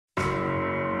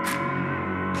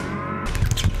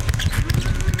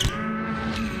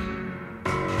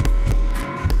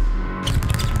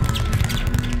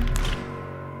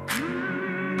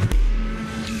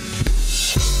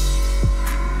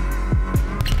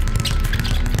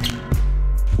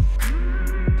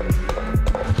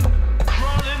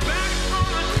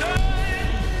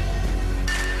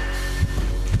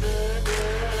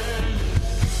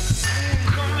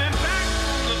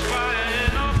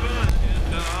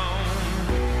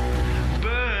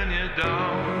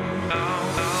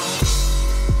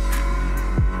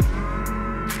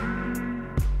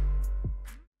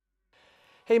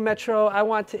Hey Metro, I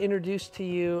want to introduce to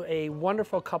you a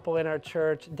wonderful couple in our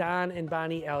church, Don and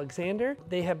Bonnie Alexander.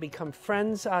 They have become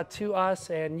friends to us,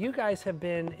 and you guys have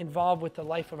been involved with the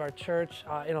life of our church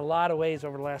in a lot of ways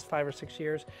over the last 5 or 6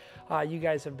 years. You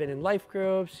guys have been in life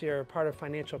groups, you're part of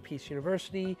Financial Peace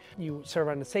University, you serve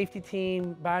on the safety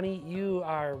team. Bonnie, you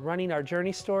are running our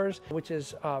Journey stores, which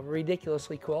is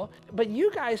ridiculously cool. But you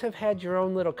guys have had your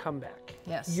own little comeback.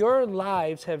 Yes. Your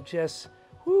lives have just,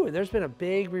 there's been a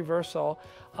big reversal.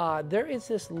 There is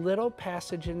this little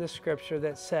passage in the scripture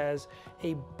that says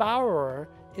a borrower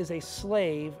is a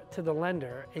slave to the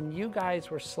lender, and you guys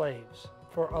were slaves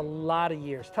for a lot of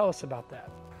years. Tell us about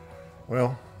that.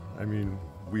 Well, I mean,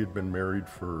 we had been married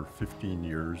for 15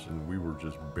 years and we were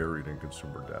just buried in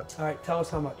consumer debt. All right, tell us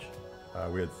how much.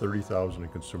 We had $30,000 in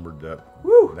consumer debt.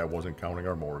 Woo! That wasn't counting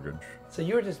our mortgage. So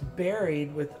you were just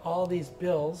buried with all these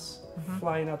bills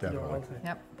flying out the door all the Definitely.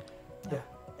 time. Yep.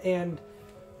 Yeah. And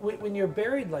when you're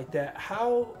buried like that,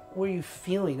 how were you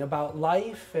feeling about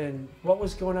life and what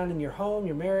was going on in your home,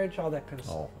 your marriage, all that kind of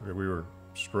stuff? Oh, we were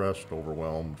stressed,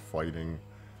 overwhelmed, fighting.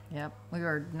 Yep. We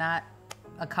were not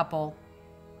a couple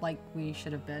like we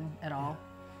should have been at all.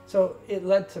 So it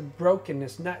led to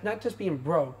brokenness, not just being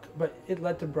broke, but it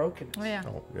led to brokenness. Oh, yeah.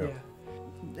 Oh,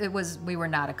 yeah. We were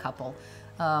not a couple.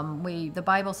 The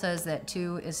Bible says that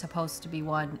two is supposed to be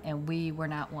one, and we were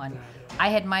not one. I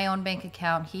had my own bank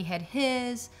account. He had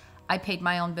his. I paid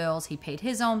my own bills. He paid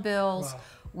his own bills. Wow.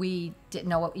 We didn't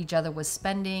know what each other was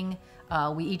spending.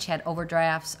 We each had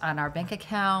overdrafts on our bank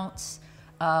accounts.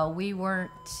 We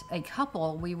weren't a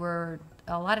couple. We were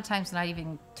a lot of times not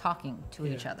even talking to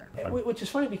each other. Which is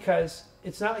funny because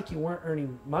it's not like you weren't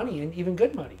earning money, and even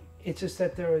good money. It's just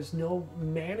that there was no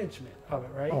management of it,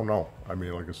 right? Oh, no. I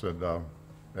mean, like I said,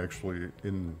 actually,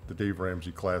 in the Dave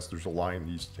Ramsey class, there's a line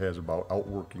he has about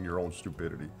outworking your own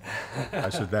stupidity. I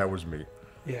said, that was me.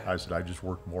 Yeah. I said, I just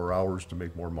worked more hours to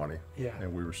make more money. Yeah.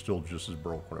 And we were still just as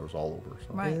broke when it was all over.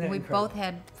 So. Right. Isn't that We incredible? both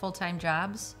had full-time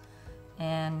jobs,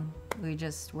 and we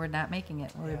just were not making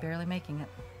it. We were barely making it.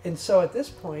 And so at this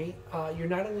point, you're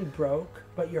not only broke,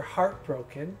 but you're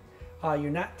heartbroken.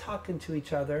 You're not talking to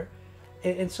each other.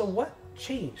 And so what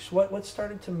changed? What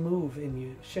started to move in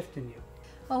you, shift in you?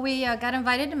 Well, we got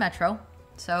invited to Metro,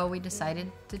 so we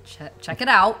decided to check it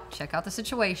out, check out the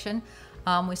situation.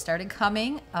 We started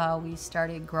coming. We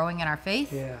started growing in our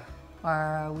faith.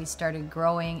 Yeah. We started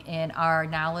growing in our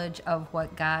knowledge of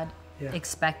what God Yeah.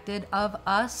 expected of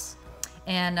us.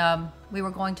 And we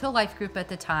were going to a life group at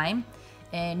the time,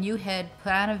 and you had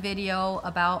put on a video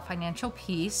about financial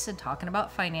peace and talking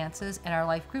about finances, and our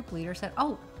life group leader said,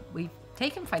 oh, we've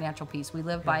taken financial peace. We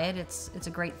live by it. It's a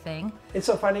great thing. And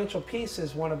so Financial Peace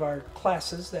is one of our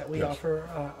classes that we Yes.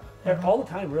 offer all the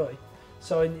time, really.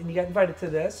 So and you got invited to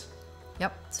this.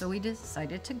 Yep. So we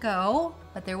decided to go,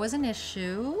 but there was an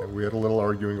issue. And we had a little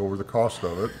arguing over the cost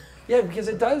of it. Yeah, because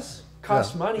it does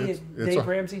cost Yeah, money. it's Dave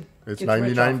Ramsey It's gets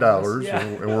rich off of $99, this. Yeah.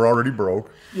 and we're already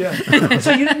broke. Yeah.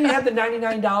 So you didn't have the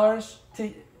 $99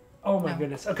 to? Oh my No.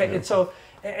 goodness. Okay.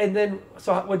 And then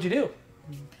what'd you do?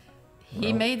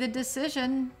 He made the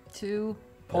decision to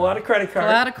Pull out a credit card.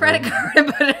 pull out a credit card and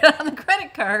put it on the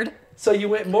credit card. So you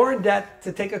went more in debt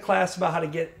to take a class about how to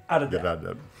get out of debt. Get out of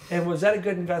debt. And was that a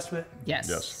good investment? Yes.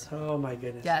 Yes. Oh my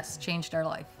goodness. Yes, changed our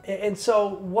life. And so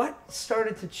what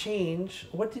started to change?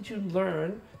 What did you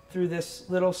learn through this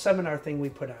little seminar thing we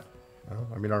put on? Well,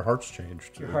 I mean, our hearts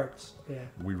changed. Your hearts. Yeah.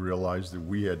 We realized that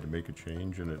we had to make a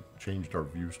change, and it changed our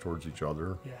views towards each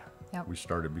other. Yeah. Yep. We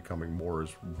started becoming more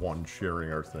as one,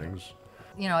 sharing our things.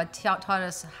 You know, it taught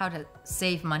us how to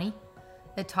save money.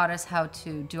 It taught us how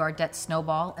to do our debt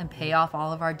snowball and pay off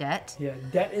all of our debt. Yeah.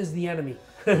 Debt is the enemy.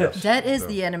 Debt is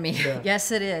the enemy. Yeah.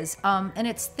 Yes, it is. And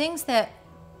it's things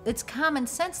it's common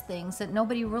sense things that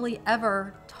nobody really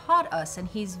ever taught us. And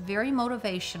he's very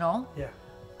motivational. Yeah.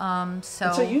 And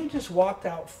so you just walked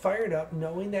out fired up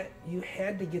knowing that you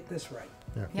had to get this right.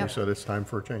 Yeah, Yep. we said it's time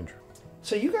for a change.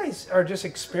 So you guys are just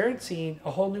experiencing a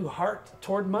whole new heart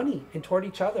toward money and toward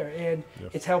each other, and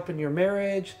it's helping your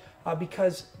marriage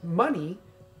because money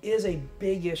is a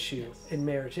big issue in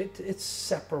marriage. It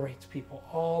separates people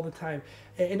all the time,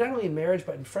 and not only in marriage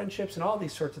but in friendships and all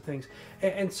these sorts of things.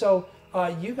 And so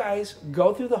you guys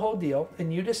go through the whole deal,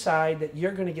 and you decide that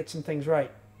you're going to get some things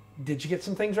right. Did you get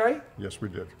some things right? Yes, we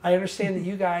did. I understand that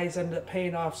you guys ended up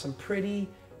paying off some pretty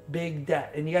big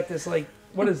debt, and you got this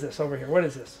what is this over here? What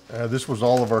is this? This was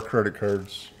all of our credit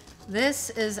cards. This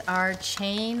is our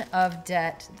chain of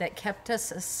debt that kept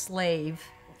us a slave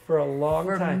For a long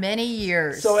for time. many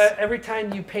years. So every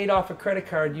time you paid off a credit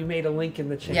card, you made a link in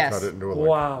the chain. Yes. Cut it into a link.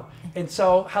 Wow. And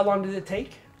so how long did it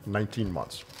take? 19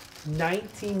 months.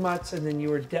 19 months, and then you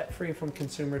were debt-free from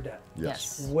consumer debt.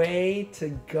 Yes. Way to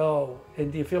go.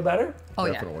 And do you feel better?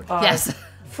 Oh, Definitely. yeah. Yes.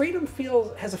 Freedom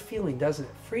has a feeling, doesn't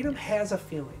it? Freedom has a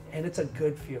feeling, and it's a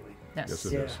good feeling. Yes,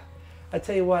 it Yeah. is. I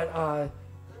tell you what,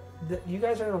 you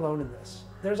guys aren't alone in this.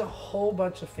 There's a whole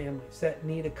bunch of families that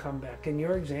need a comeback. And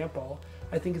your example,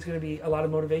 I think, is going to be a lot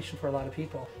of motivation for a lot of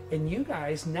people. And you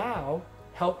guys now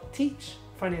help teach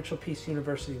Financial Peace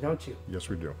University, don't you? Yes,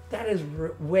 we do. That is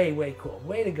way, way cool.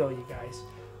 Way to go, you guys.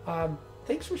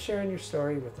 Thanks for sharing your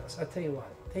story with us. I'll tell you what,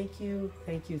 thank you,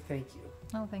 thank you, thank you.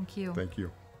 Oh, thank you. Thank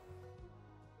you.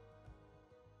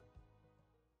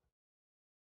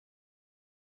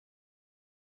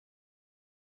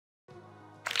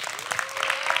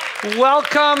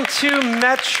 Welcome to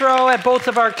Metro at both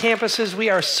of our campuses.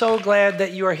 We are so glad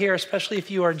that you are here, especially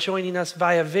if you are joining us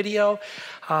via video,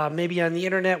 maybe on the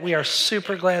internet. We are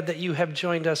super glad that you have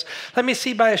joined us. Let me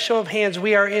see by a show of hands,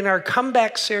 we are in our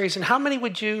comeback series. And how many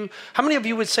of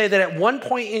you would say that at one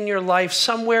point in your life,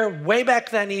 somewhere way back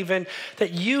then even,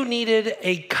 that you needed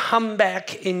a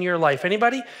comeback in your life?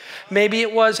 Anybody? Maybe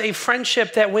it was a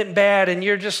friendship that went bad and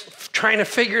you're just trying to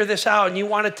figure this out and you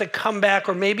wanted to come back.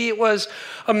 Or maybe it was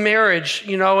a marriage,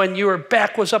 and your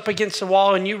back was up against the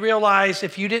wall and you realized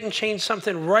if you didn't change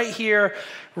something right here,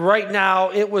 right now,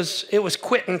 it was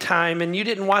quitting time and you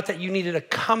didn't want that, you needed a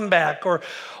comeback. Or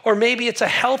maybe it's a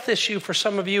health issue for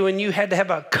some of you and you had to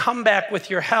have a comeback with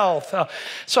your health.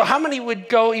 So how many would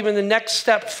go even the next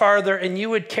step farther and you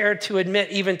would care to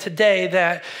admit even today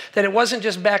that it wasn't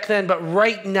just back then, but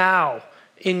right now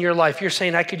in your life, you're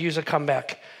saying, I could use a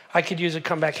comeback. I could use a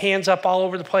comeback. Hands up all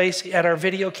over the place at our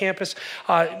video campus.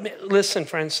 Listen,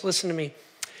 friends, listen to me.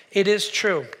 It is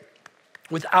true.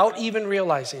 Without even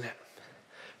realizing it,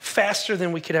 faster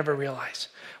than we could ever realize,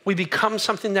 we become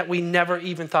something that we never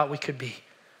even thought we could be.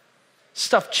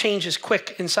 Stuff changes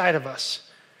quick inside of us.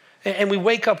 And we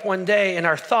wake up one day and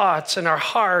our thoughts and our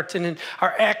heart and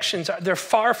our actions, they're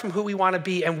far from who we want to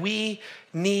be, and we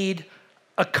need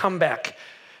a comeback.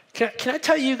 Can I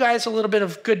tell you guys a little bit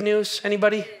of good news?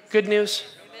 Anybody? Good news?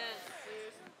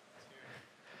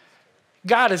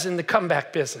 God is in the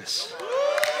comeback business.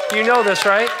 You know this,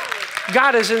 right?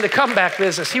 God is in the comeback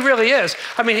business. He really is.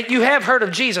 I mean, you have heard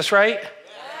of Jesus, right?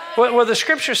 Well, the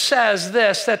scripture says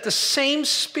this, that the same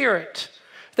Spirit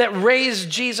that raised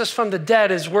Jesus from the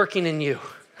dead is working in you.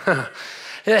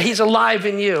 He's alive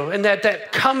in you, and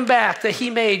that comeback that he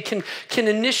made can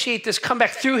initiate this comeback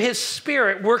through his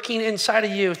Spirit working inside of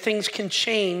you. Things can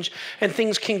change and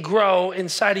things can grow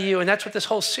inside of you, and that's what this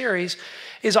whole series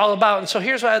is all about. And so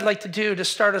here's what I'd like to do to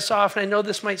start us off, and I know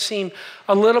this might seem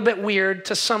a little bit weird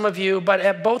to some of you, but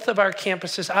at both of our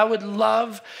campuses, I would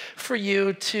love for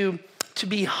you to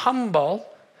be humble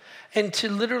and to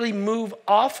literally move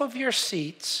off of your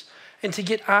seats and to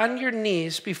get on your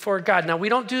knees before God. Now, we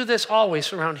don't do this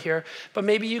always around here, but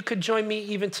maybe you could join me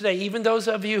even today. Even those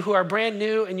of you who are brand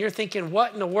new and you're thinking,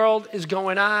 what in the world is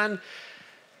going on?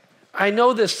 I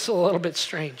know this is a little bit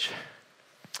strange,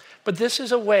 but this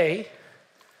is a way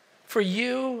for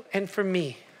you and for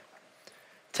me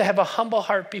to have a humble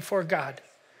heart before God,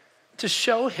 to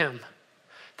show him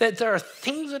that there are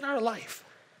things in our life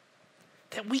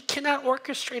that we cannot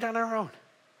orchestrate on our own.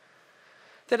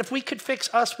 That if we could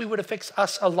fix us, we would have fixed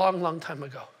us a long, long time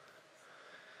ago.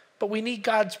 But we need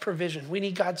God's provision. We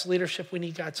need God's leadership. We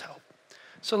need God's help.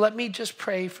 So let me just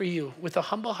pray for you with a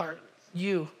humble heart.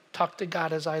 You talk to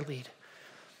God as I lead.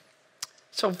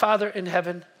 So Father in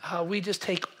heaven, we just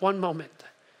take one moment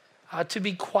to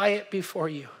be quiet before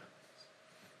you,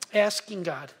 asking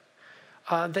God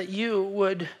that you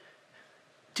would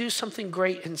do something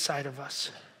great inside of us.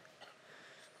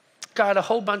 God, a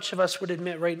whole bunch of us would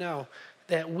admit right now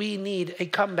that we need a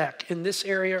comeback in this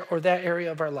area or that area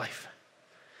of our life.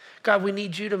 God, we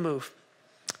need you to move.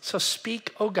 So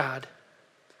speak, oh God.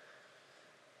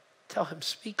 Tell him,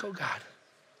 speak, oh God,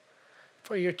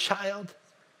 for your child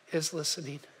is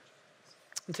listening.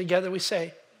 And together we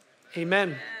say,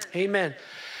 amen. Amen.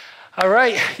 All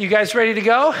right, you guys ready to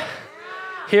go?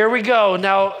 Here we go.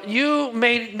 Now, you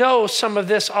may know some of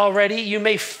this already. You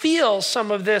may feel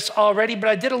some of this already, but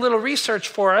I did a little research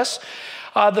for us.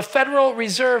 The Federal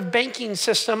Reserve Banking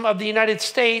System of the United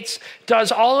States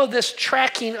does all of this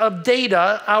tracking of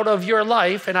data out of your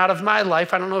life and out of my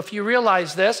life. I don't know if you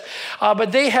realize this,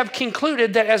 but they have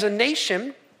concluded that as a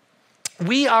nation,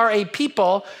 we are a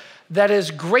people that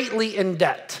is greatly in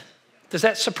debt. Does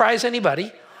that surprise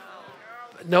anybody?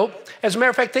 Nope. As a matter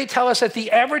of fact, they tell us that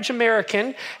the average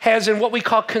American has in what we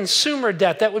call consumer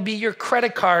debt. That would be your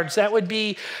credit cards. That would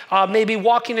be maybe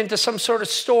walking into some sort of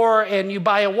store and you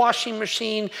buy a washing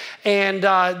machine and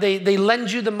they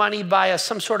lend you the money via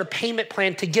some sort of payment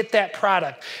plan to get that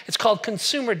product. It's called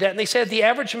consumer debt. And they say that the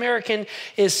average American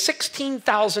is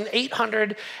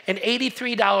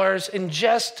 $16,883 in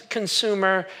just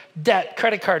consumer debt,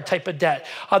 credit card type of debt.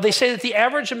 They say that the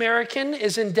average American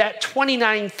is in debt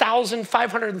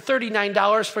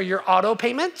 $29,539 for your auto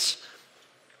payments.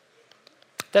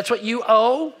 That's what you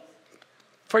owe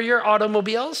for your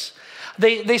automobiles.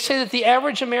 They say that the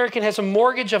average American has a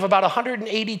mortgage of about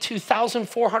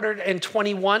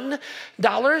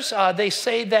 $182,421. They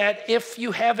say that if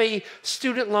you have a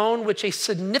student loan, which a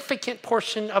significant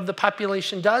portion of the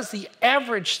population does, the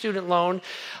average student loan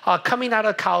coming out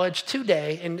of college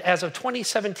today, and as of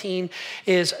 2017,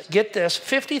 is, get this,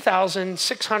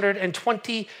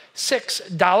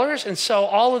 $50,626. And so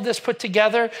all of this put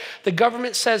together, the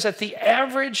government says that the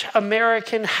average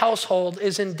American household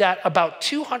is in debt about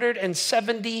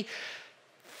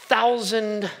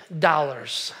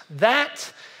 $270,000.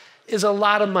 That is a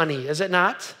lot of money, is it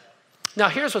not? Now,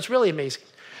 here's what's really amazing.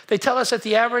 They tell us that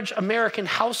the average American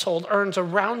household earns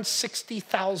around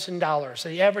 $60,000,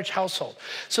 the average household.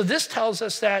 So this tells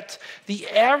us that the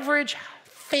average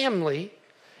family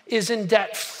is in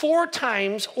debt 4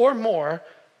 times or more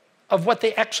of what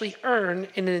they actually earn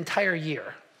in an entire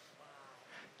year.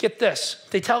 Get this.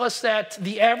 They tell us that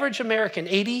the average American,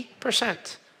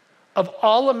 80% of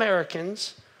all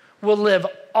Americans, will live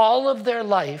all of their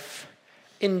life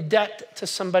in debt to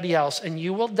somebody else, and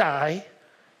you will die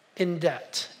in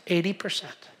debt, 80%.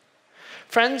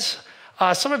 Friends,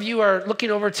 some of you are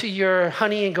looking over to your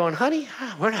honey and going, honey,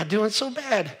 we're not doing so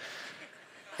bad.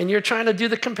 And you're trying to do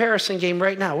the comparison game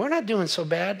right now. We're not doing so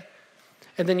bad.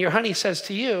 And then your honey says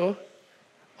to you,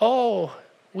 oh,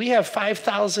 we have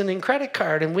 $5,000 in credit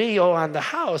card and we owe on the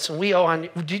house and we owe on,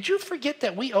 did you forget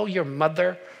that we owe your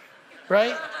mother,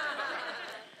 right?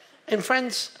 And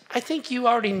friends, I think you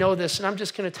already know this, and I'm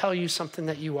just going to tell you something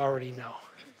that you already know.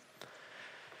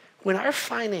 When our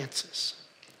finances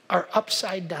are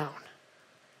upside down,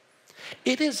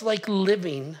 it is like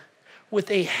living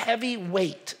with a heavy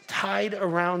weight tied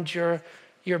around your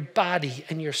body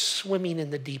and you're swimming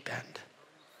in the deep end,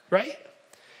 right?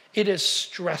 It is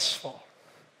stressful.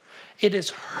 It is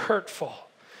hurtful.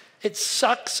 It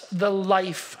sucks the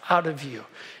life out of you.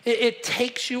 It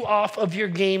takes you off of your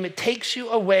game. It takes you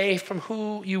away from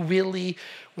who you really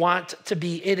want to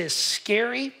be. It is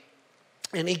scary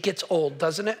and it gets old,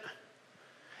 doesn't it?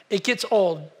 It gets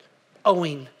old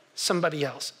owing somebody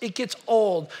else. It gets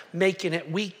old making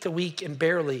it week to week and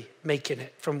barely making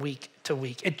it from week to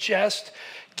week. It just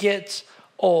gets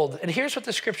old. And here's what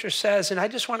the scripture says, and I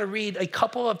just want to read a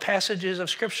couple of passages of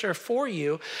scripture for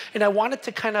you, and I want it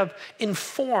to kind of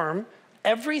inform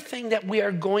everything that we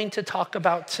are going to talk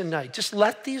about tonight. Just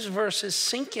let these verses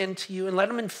sink into you and let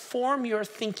them inform your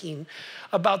thinking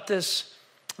about this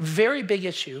very big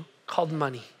issue called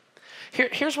money.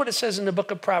 Here's what it says in the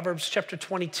book of Proverbs, chapter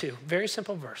 22. Very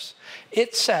simple verse.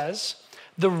 It says,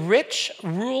 the rich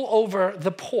rule over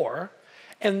the poor,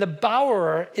 and the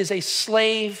borrower is a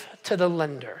slave to the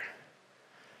lender.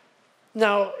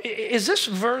 Now, is this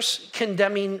verse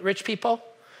condemning rich people?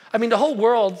 I mean, the whole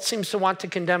world seems to want to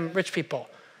condemn rich people.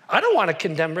 I don't want to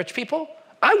condemn rich people.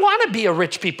 I want to be a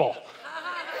rich people,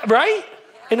 right?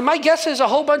 And my guess is a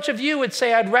whole bunch of you would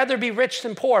say, I'd rather be rich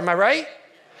than poor. Am I right?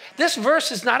 This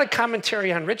verse is not a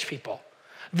commentary on rich people.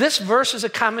 This verse is a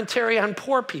commentary on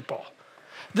poor people.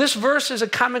 This verse is a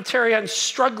commentary on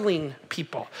struggling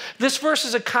people. This verse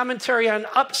is a commentary on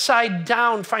upside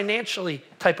down financially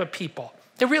type of people.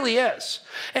 It really is.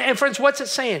 And friends, what's it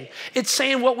saying? It's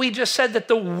saying what we just said, that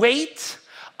the weight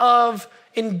of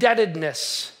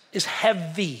indebtedness is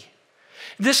heavy.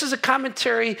 This is a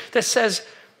commentary that says,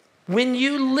 when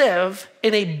you live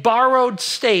in a borrowed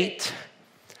state,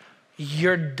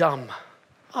 you're dumb.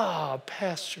 Oh,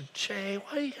 Pastor Jay,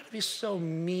 why are you going to be so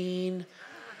mean?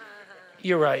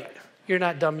 You're right. You're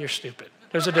not dumb, you're stupid.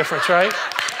 There's a difference, right?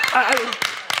 I'm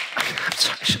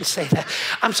sorry, I shouldn't say that.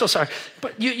 I'm so sorry.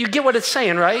 But you get what it's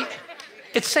saying, right?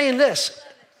 It's saying this.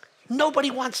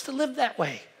 Nobody wants to live that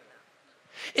way.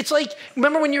 It's like,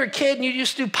 remember when you were a kid and you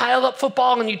used to do pile up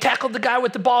football and you tackled the guy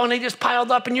with the ball and they just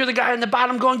piled up and you're the guy in the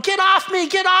bottom going, get off me,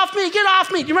 get off me, get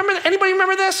off me. Do you remember, anybody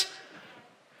remember this?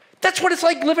 That's what it's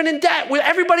like living in debt, where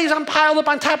everybody's piled up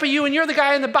on top of you and you're the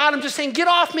guy in the bottom just saying, get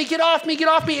off me, get off me, get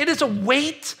off me. It is a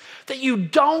weight that you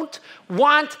don't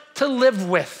want to live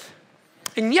with.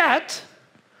 And yet,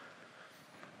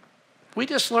 we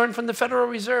just learned from the Federal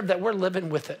Reserve that we're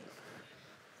living with it.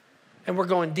 and we're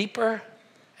going deeper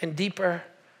and deeper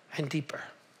and deeper.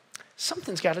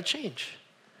 Something's got to change.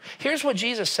 Here's what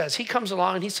Jesus says. He comes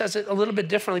along and he says it a little bit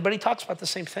differently, but he talks about the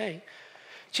same thing.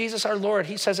 Jesus, our Lord,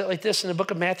 he says it like this in the book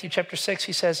of Matthew chapter 6.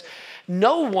 He says,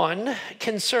 no one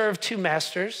can serve two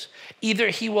masters. Either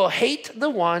he will hate the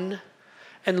one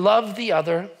and love the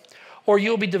other, or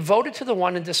you'll be devoted to the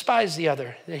one and despise the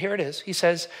other. And here it is. He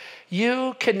says,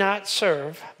 you cannot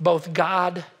serve both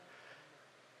God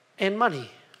and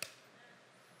money.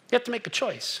 You have to make a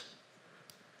choice.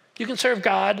 You can serve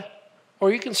God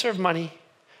or you can serve money,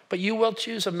 but you will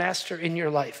choose a master in your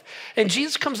life. And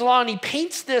Jesus comes along and he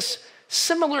paints this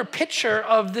similar picture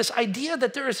of this idea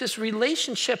that there is this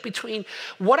relationship between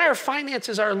what our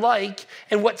finances are like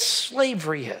and what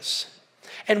slavery is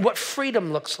and what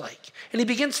freedom looks like. And he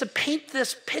begins to paint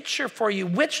this picture for you.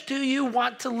 Which do you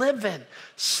want to live in?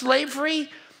 Slavery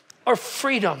or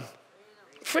freedom?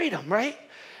 Freedom, right?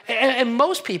 And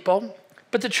most people,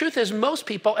 but the truth is most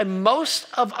people and most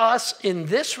of us in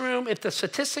this room, if the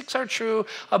statistics are true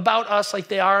about us like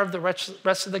they are of the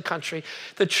rest of the country,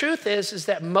 the truth is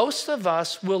that most of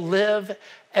us will live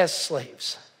as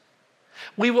slaves.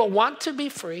 We will want to be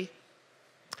free,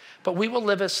 but we will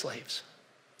live as slaves.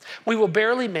 We will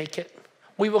barely make it.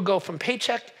 We will go from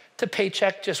paycheck to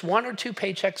paycheck, just one or two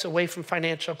paychecks away from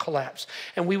financial collapse.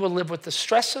 And we will live with the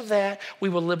stress of that. We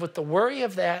will live with the worry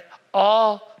of that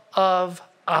all of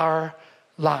our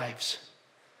lives.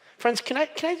 Friends, can I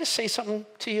just say something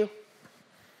to you?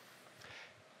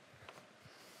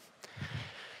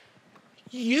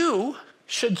 You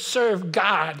should serve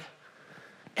God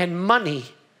and money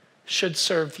should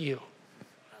serve you.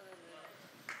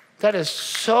 That is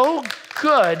so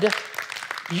good.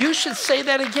 You should say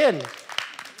that again.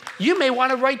 You may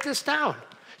want to write this down.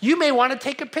 You may want to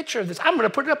take a picture of this. I'm going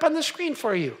to put it up on the screen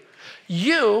for you.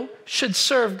 You should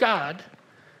serve God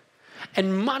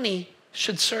and money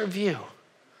should serve you.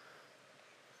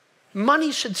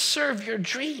 Money should serve your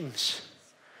dreams,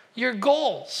 your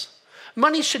goals.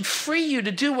 Money should free you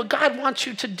to do what God wants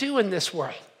you to do in this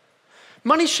world.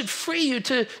 Money should free you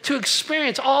to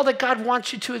experience all that God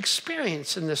wants you to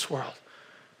experience in this world.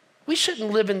 We shouldn't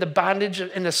live in the bondage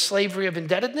and the slavery of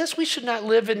indebtedness. We should not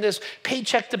live in this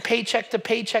paycheck to paycheck to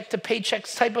paycheck to paycheck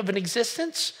type of an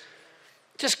existence,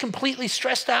 just completely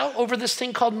stressed out over this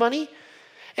thing called money.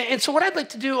 And so what I'd like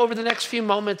to do over the next few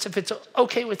moments, if it's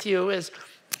okay with you, is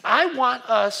I want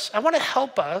to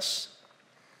help us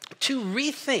to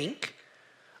rethink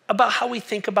about how we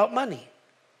think about money,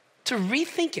 to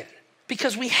rethink it,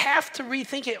 because we have to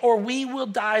rethink it or we will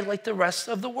die like the rest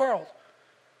of the world.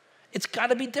 It's got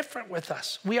to be different with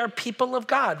us. We are people of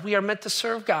God. We are meant to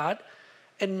serve God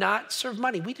and not serve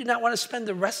money. We do not want to spend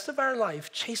the rest of our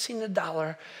life chasing the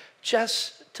dollar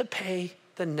just to pay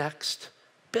the next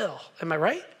bill. Am I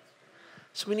right?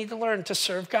 So we need to learn to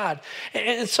serve God.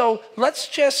 And so let's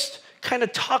just kind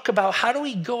of talk about how do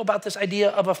we go about this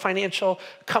idea of a financial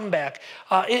comeback.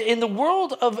 In the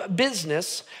world of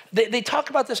business, they talk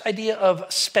about this idea of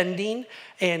spending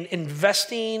and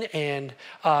investing and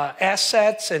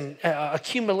assets and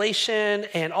accumulation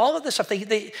and all of this stuff.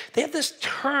 They have this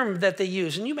term that they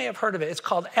use, and you may have heard of it. It's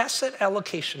called asset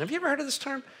allocation. Have you ever heard of this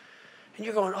term? And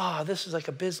you're going, oh, this is like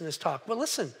a business talk. Well,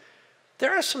 listen.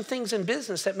 There are some things in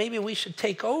business that maybe we should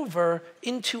take over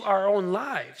into our own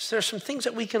lives. There are some things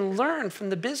that we can learn from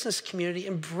the business community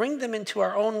and bring them into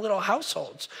our own little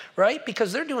households, right?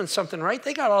 Because they're doing something right.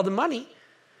 They got all the money.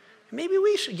 Maybe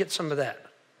we should get some of that,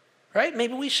 right?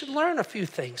 Maybe we should learn a few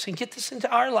things and get this into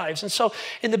our lives. And so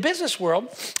in the business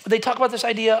world, they talk about this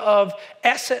idea of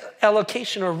asset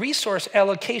allocation or resource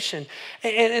allocation.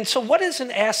 And so what is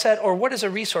an asset or what is a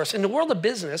resource? In the world of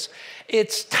business,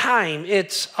 it's time,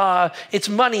 it's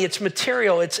money, it's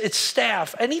material, it's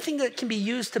staff, anything that can be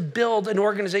used to build an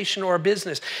organization or a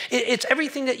business. It's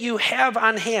everything that you have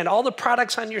on hand, all the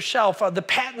products on your shelf, the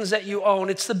patents that you own,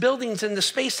 it's the buildings and the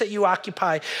space that you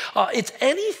occupy. It's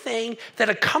anything that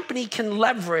a company can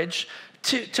leverage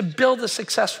to build a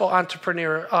successful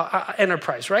entrepreneur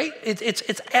enterprise, right?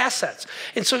 It's assets.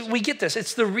 And so we get this,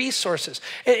 it's the resources.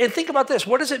 And think about this,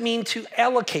 what does it mean to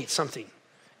allocate something?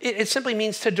 It simply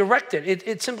means to direct it.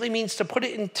 It simply means to put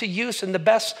it into use in the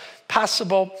best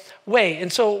possible way.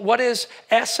 And so what is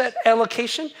asset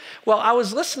allocation? Well, I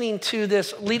was listening to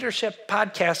this leadership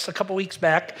podcast a couple weeks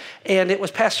back, and it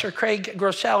was Pastor Craig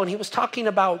Groeschel, and he was talking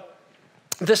about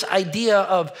this idea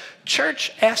of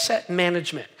church asset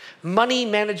management, money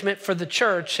management for the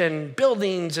church and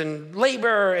buildings and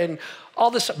labor and all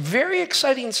this very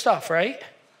exciting stuff, right?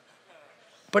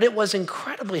 But it was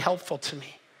incredibly helpful to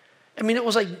me. I mean, it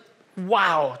was like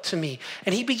wow to me.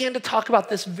 And he began to talk about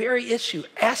this very issue,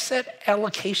 asset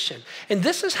allocation. And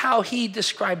this is how he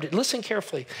described it. Listen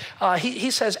carefully.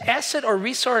 He says, asset or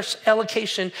resource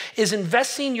allocation is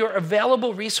investing your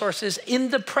available resources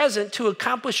in the present to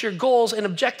accomplish your goals and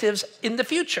objectives in the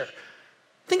future.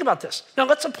 Think about this. Now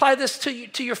let's apply this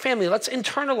to your family. Let's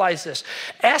internalize this.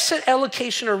 Asset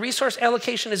allocation or resource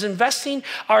allocation is investing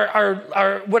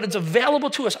our what is available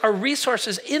to us, our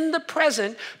resources in the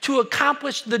present to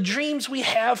accomplish the dreams we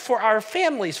have for our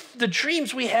families, the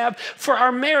dreams we have for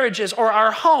our marriages or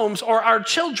our homes or our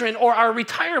children or our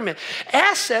retirement.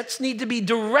 Assets need to be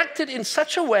directed in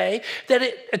such a way that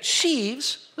it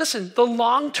achieves, listen, the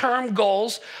long-term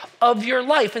goals of your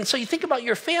life. And so you think about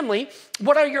your family,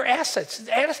 what are your assets?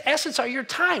 Assets are your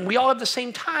time. We all have the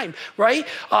same time, right?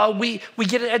 We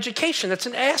get an education, that's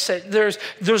an asset. There's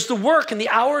the work and the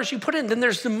hours you put in. Then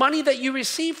there's the money that you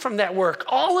receive from that work.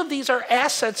 All of these are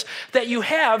assets that you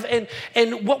have.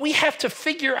 And what we have to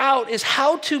figure out is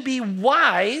how to be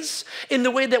wise in the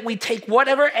way that we take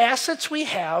whatever assets we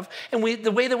have and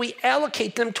the way that we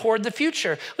allocate them toward the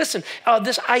future. Listen,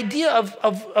 this idea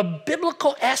of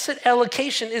biblical asset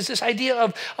allocation is this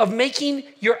idea of making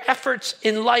your efforts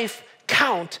in life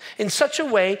count in such a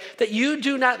way that you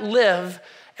do not live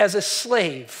as a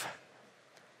slave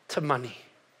to money.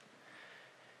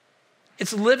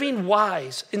 It's living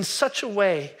wise in such a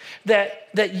way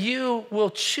that you will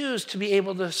choose to be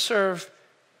able to serve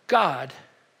God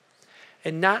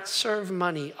and not serve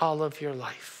money all of your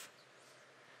life.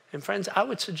 And friends, I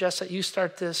would suggest that you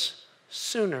start this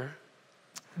sooner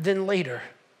than later.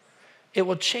 It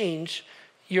will change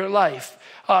your life.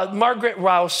 Margaret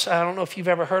Rouse, I don't know if you've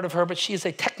ever heard of her, but she's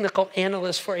a technical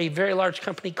analyst for a very large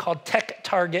company called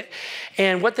TechTarget.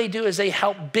 And what they do is they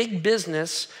help big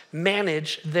business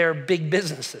manage their big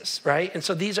businesses, right? And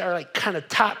so these are like kind of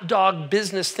top dog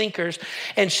business thinkers.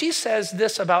 And she says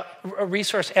this about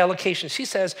resource allocation. She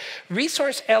says,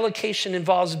 resource allocation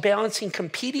involves balancing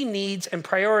competing needs and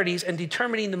priorities and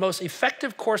determining the most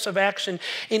effective course of action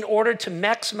in order to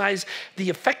maximize the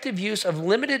effective use of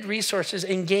limited resources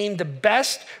and gain the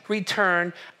best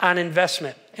return on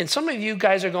investment. And some of you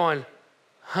guys are going,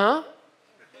 huh?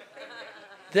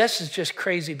 This is just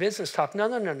crazy business talk.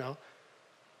 No.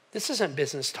 This isn't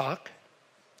business talk.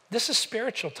 This is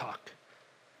spiritual talk.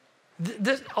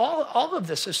 All of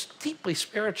this is deeply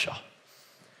spiritual.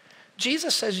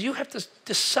 Jesus says you have to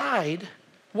decide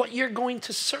what you're going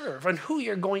to serve and who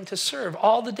you're going to serve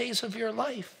all the days of your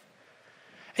life.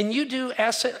 And you do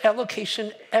asset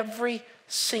allocation every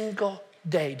single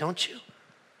day, don't you?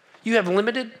 You have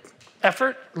limited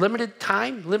effort, limited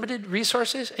time, limited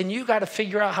resources, and you got to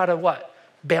figure out how to what?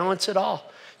 Balance it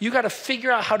all. You got to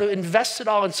figure out how to invest it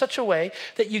all in such a way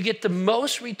that you get the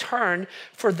most return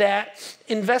for that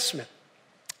investment.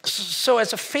 So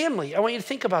as a family, I want you to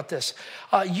think about this.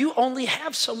 You only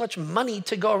have so much money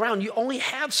to go around. You only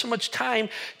have so much time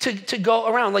to go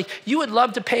around. Like, you would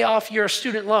love to pay off your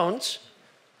student loans.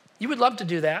 You would love to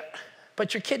do that,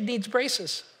 but your kid needs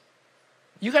braces.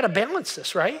 You got to balance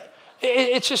this, right?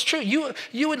 It's just true.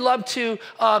 You would love to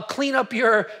clean up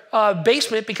your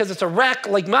basement because it's a wreck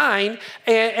like mine,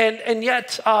 and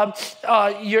yet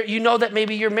you know that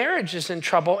maybe your marriage is in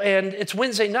trouble, and it's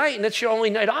Wednesday night, and it's your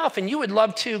only night off, and you would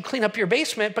love to clean up your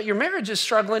basement, but your marriage is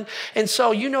struggling, and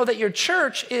so you know that your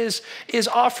church is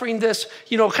offering this,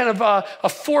 kind of a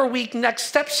 4-week next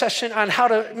step session on how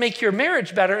to make your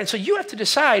marriage better, and so you have to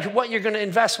decide what you're going to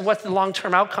invest and what the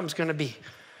long-term outcome is going to be.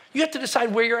 You have to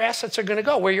decide where your assets are going to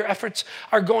go, where your efforts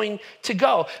are going to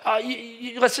go.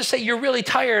 Let's just say you're really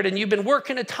tired and you've been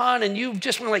working a ton and you've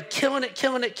just been like killing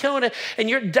it, and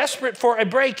you're desperate for a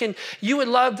break, and you would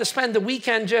love to spend the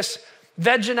weekend just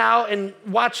vegging out and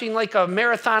watching like a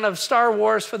marathon of Star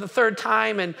Wars for the 3rd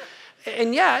time, and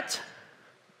yet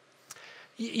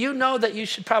you know that you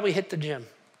should probably hit the gym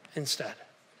instead.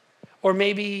 Or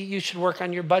maybe you should work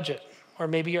on your budget, or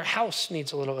maybe your house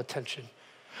needs a little attention.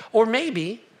 Or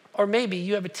maybe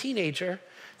you have a teenager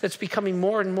that's becoming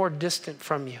more and more distant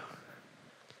from you.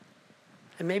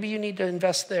 And maybe you need to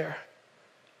invest there.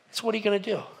 So what are you going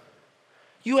to do?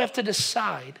 You have to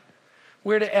decide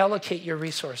where to allocate your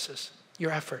resources,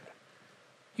 your effort.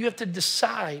 You have to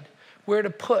decide where to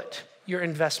put your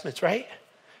investments, right?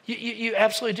 You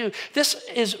absolutely do. This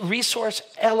is resource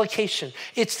allocation.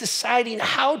 It's deciding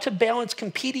how to balance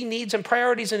competing needs and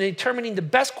priorities and determining the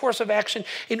best course of action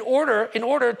in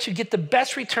order to get the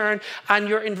best return on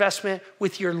your investment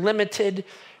with your limited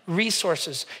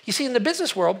resources. You see, in the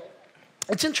business world,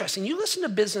 it's interesting. You listen to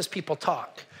business people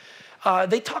talk.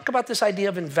 They talk about this idea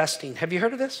of investing. Have you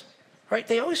heard of this? Right?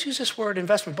 They always use this word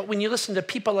investment, but when you listen to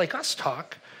people like us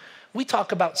talk, we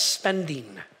talk about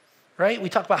spending. right? We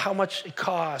talk about how much it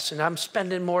costs, and I'm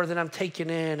spending more than I'm taking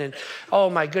in, and oh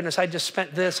my goodness, I just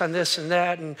spent this on this and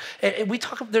that. And we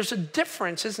talk, there's a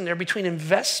difference, isn't there, between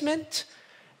investment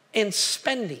and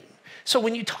spending. So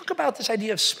when you talk about this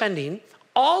idea of spending,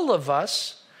 all of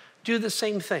us do the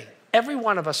same thing. Every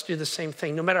one of us do the same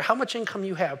thing, no matter how much income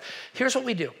you have. Here's what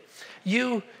we do.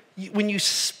 When you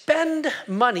spend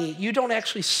money, you don't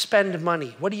actually spend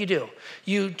money. What do?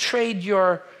 You trade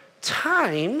your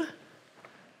time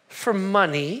for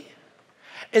money,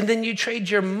 and then you trade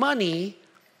your money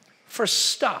for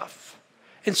stuff.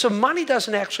 And so money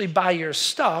doesn't actually buy your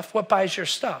stuff. What buys your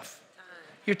stuff?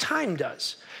 Your time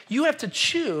does. You have to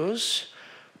choose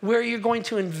where you're going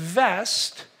to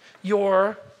invest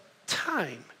your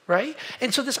time, right?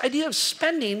 And so this idea of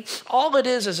spending, all it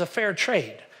is a fair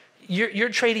trade. You're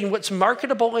trading what's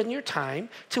marketable in your time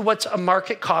to what's a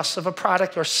market cost of a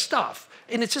product or stuff.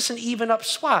 And it's just an even up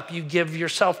swap. You give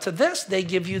yourself to this, they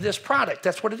give you this product.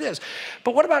 That's what it is.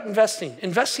 But what about investing?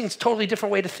 Investing is a totally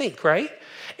different way to think, right?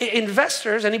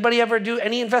 Investors, anybody ever do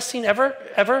any investing ever?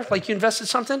 Like you invested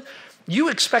something? You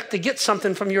expect to get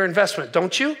something from your investment,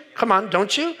 don't you? Come on,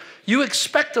 don't you? You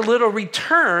expect a little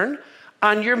return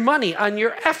on your money, on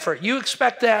your effort. You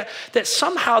expect that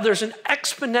somehow there's an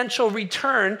exponential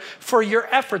return for your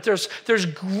effort. There's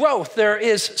growth. There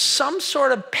is some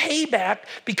sort of payback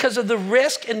because of the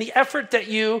risk and the effort that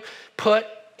you put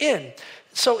in.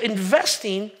 So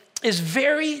investing is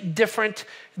very different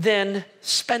than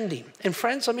spending. And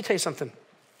friends, let me tell you something.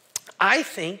 I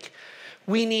think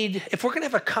we need, if we're gonna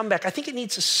have a comeback, I think it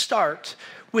needs to start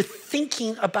with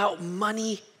thinking about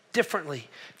money differently,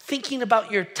 thinking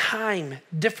about your time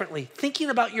differently, thinking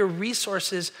about your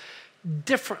resources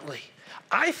differently.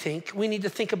 I think we need to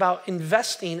think about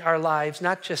investing our lives,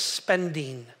 not just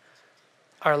spending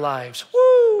our lives.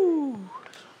 Woo!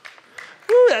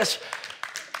 Woo,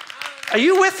 are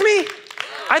you with me?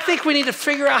 I think we need to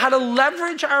figure out how to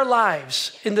leverage our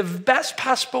lives in the best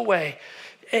possible way.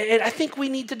 And I think we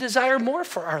need to desire more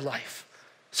for our life,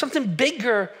 something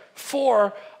bigger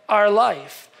for our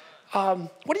life.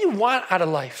 What do you want out of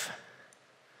life?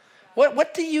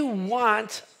 What do you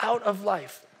want out of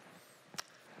life?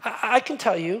 I can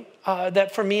tell you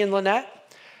that for me and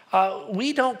Lynette,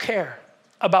 we don't care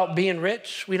about being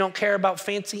rich. We don't care about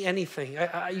fancy anything.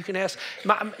 You can ask,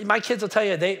 my kids will tell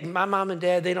you, my mom and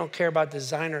dad, they don't care about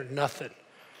designer, nothing.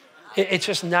 It's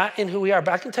just not in who we are.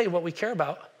 But I can tell you what we care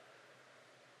about.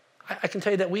 I can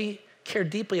tell you that we care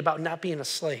deeply about not being a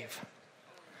slave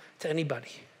to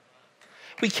anybody.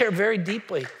 We care very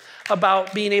deeply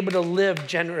about being able to live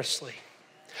generously.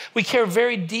 We care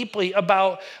very deeply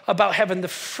about having the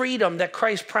freedom that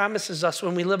Christ promises us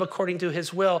when we live according to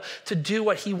his will, to do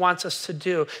what he wants us to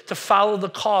do, to follow the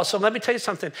call. So let me tell you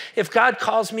something. If God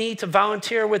calls me to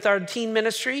volunteer with our teen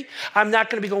ministry, I'm not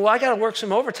going to be going, well, I got to work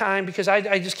some overtime because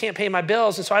I just can't pay my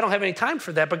bills, and so I don't have any time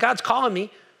for that. But God's calling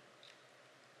me.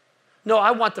 No,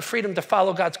 I want the freedom to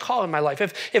follow God's call in my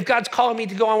life. If God's calling me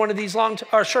to go on one of these long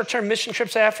or short-term mission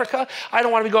trips to Africa, I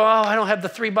don't want to be going, oh, I don't have the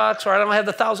 $3, or I don't have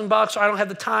the $1,000, or I don't have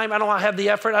the time, I don't want to have the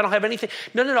effort, I don't have anything.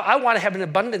 No, I want to have an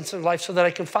abundance in life so that I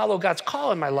can follow God's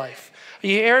call in my life. Are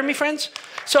you hearing me, friends?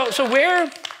 So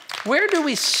where do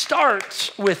we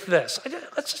start with this?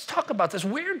 Let's just talk about this.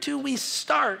 Where do we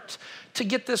start to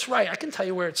get this right? I can tell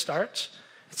you where it starts.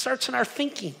 It starts in our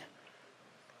thinking.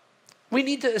 We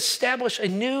need to establish a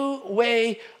new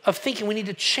way of thinking. We need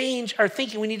to change our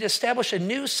thinking. We need to establish a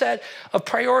new set of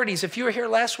priorities. If you were here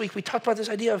last week, we talked about this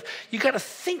idea of you got to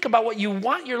think about what you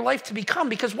want your life to become.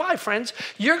 Because why, friends?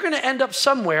 You're going to end up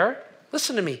somewhere.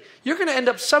 Listen to me. You're going to end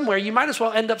up somewhere. You might as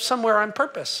well end up somewhere on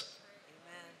purpose.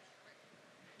 Amen.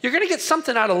 You're going to get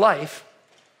something out of life,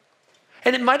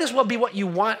 and it might as well be what you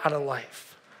want out of life.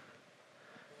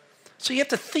 So you have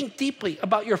to think deeply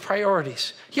about your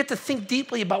priorities. You have to think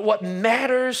deeply about what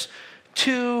matters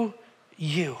to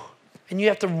you. And you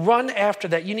have to run after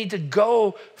that. You need to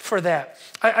go for that.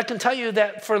 I can tell you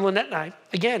that for Lynette and I,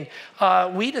 again,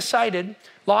 we decided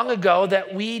long ago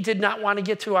that we did not want to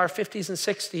get to our 50s and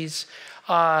 60s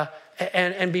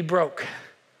and be broke.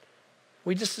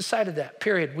 We just decided that,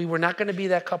 period. We were not going to be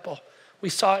that couple. We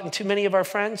saw it in too many of our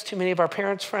friends, too many of our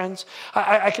parents' friends.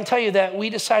 I can tell you that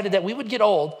we decided that we would get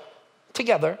old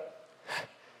together,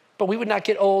 but we would not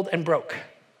get old and broke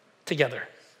together.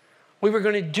 We were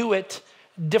going to do it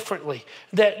differently.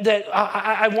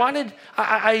 I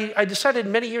decided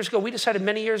many years ago, we decided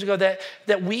many years ago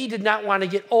that we did not want to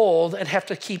get old and have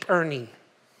to keep earning.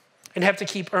 Now listen,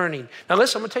 I'm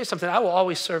going to tell you something. I will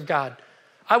always serve God.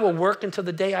 I will work until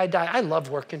the day I die. I love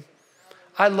working,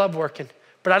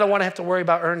 but I don't want to have to worry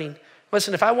about earning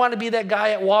Listen, if I want to be that guy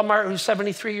at Walmart who's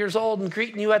 73 years old and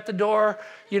greeting you at the door,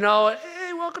 you know,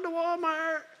 hey, welcome to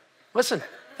Walmart. Listen,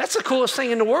 that's the coolest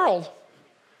thing in the world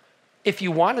if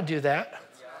you want to do that.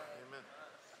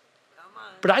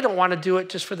 But I don't want to do it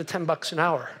just for the $10 an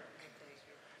hour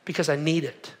because I need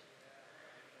it.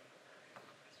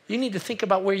 You need to think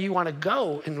about where you want to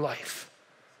go in life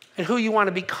and who you want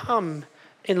to become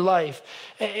in life.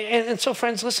 And so,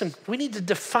 friends, listen, we need to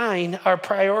define our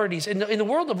priorities. In the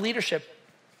world of leadership,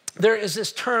 there is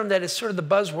this term that is sort of the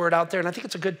buzzword out there, and I think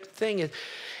it's a good thing.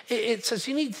 It says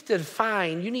you need to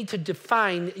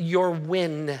define your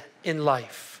win in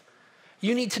life.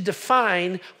 You need to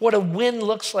define what a win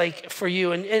looks like for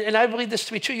you. And I believe this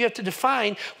to be true. You have to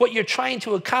define what you're trying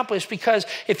to accomplish, because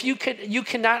if you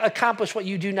cannot accomplish what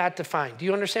you do not define. Do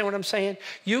you understand what I'm saying?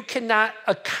 You cannot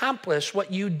accomplish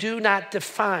what you do not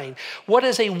define. What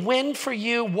is a win for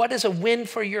you? What is a win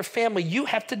for your family? You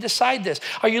have to decide this.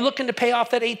 Are you looking to pay off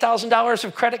that $8,000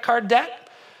 of credit card debt?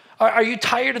 Are you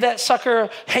tired of that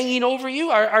sucker hanging over you?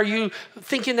 Are you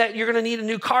thinking that you're going to need a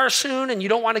new car soon and you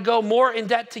don't want to go more in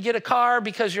debt to get a car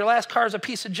because your last car is a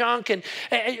piece of junk? And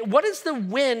what is the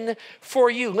win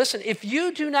for you? Listen, if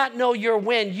you do not know your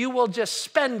win, you will just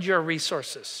spend your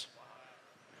resources.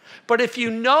 But if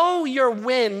you know your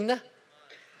win,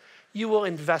 you will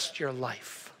invest your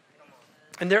life.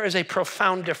 And there is a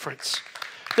profound difference.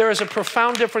 There is a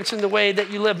profound difference in the way that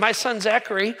you live. My son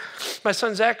Zachary,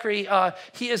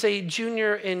 he is a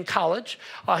junior in college.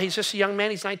 He's just a young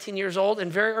man. He's 19 years old.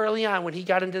 And very early on, when he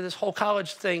got into this whole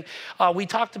college thing, we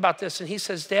talked about this. And he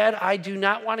says, Dad, I do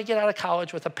not want to get out of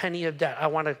college with a penny of debt. I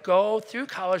want to go through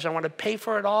college. I want to pay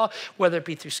for it all, whether it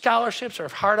be through scholarships or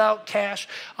hard out cash.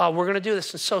 We're going to do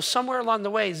this. And so somewhere along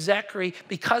the way, Zachary,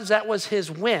 because that was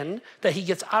his win, that he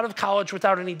gets out of college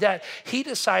without any debt, he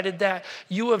decided that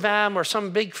U of M or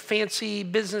some big fancy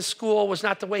business school was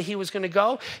not the way he was going to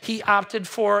go. He opted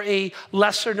for a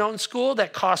lesser known school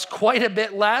that cost quite a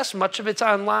bit less. Much of it's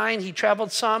online. He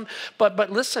traveled some.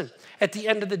 But listen, at the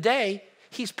end of the day,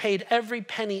 he's paid every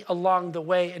penny along the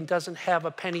way and doesn't have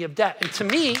a penny of debt. And to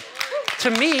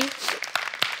me,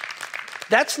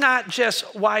 that's not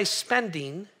just wise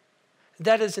spending.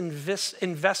 That is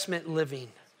investment living.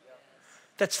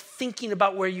 That's thinking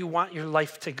about where you want your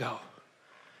life to go.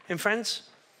 And friends,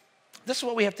 this is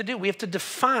what we have to do. We have to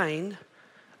define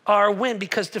our win,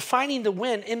 because defining the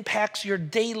win impacts your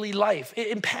daily life. It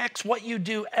impacts what you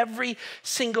do every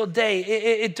single day.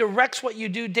 It directs what you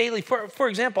do daily. For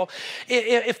example,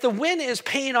 if the win is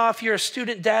paying off your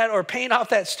student debt or paying off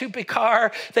that stupid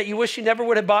car that you wish you never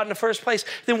would have bought in the first place,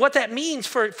 then what that means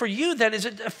for you then is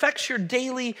it affects your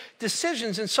daily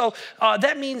decisions. And so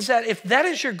that means that if that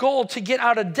is your goal, to get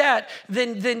out of debt,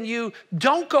 then you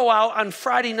don't go out on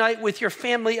Friday night with your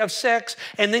family of 6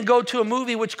 and then go to a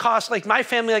movie which costs, like my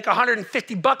family, like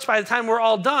 $150 by the time we're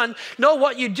all done. No,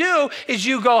 what you do is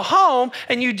you go home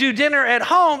and you do dinner at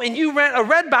home and you rent a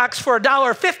Red Box for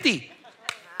 $1.50.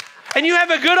 And you have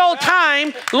a good old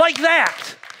time like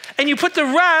that. And you put the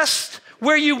rest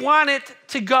where you want it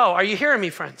to go. Are you hearing me,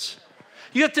 friends?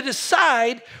 You have to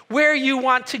decide where you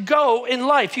want to go in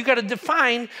life. You got to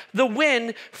define the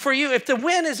win for you. If the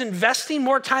win is investing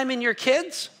more time in your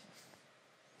kids,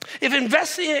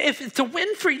 if the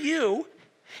win for you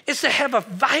is to have a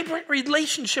vibrant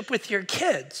relationship with your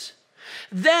kids,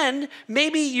 then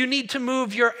maybe you need to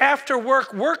move your after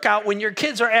work workout when your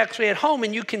kids are actually at home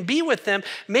and you can be with them.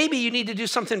 Maybe you need to do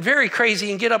something very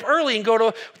crazy and get up early and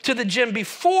go to the gym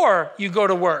before you go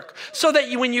to work, so that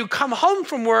when you come home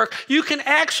from work, you can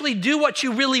actually do what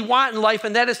you really want in life,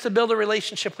 and that is to build a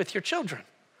relationship with your children.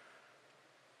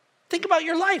 Think about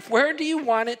your life. Where do you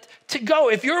want it to go?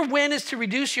 If your win is to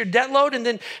reduce your debt load, and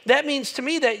then that means to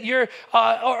me that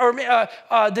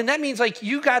then that means like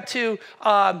you got to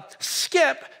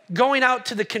skip going out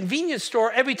to the convenience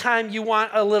store every time you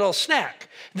want a little snack.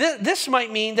 This might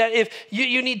mean that if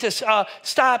you need to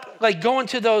stop like going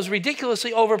to those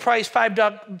ridiculously overpriced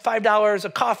 $5 a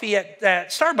coffee at that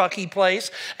Starbucks place,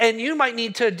 and you might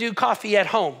need to do coffee at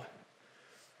home,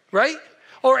 right?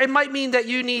 Or it might mean that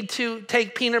you need to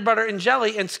take peanut butter and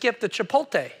jelly and skip the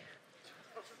Chipotle.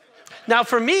 Now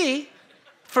for me,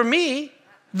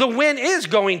 the win is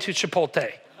going to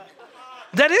Chipotle.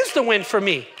 That is the win for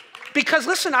me. Because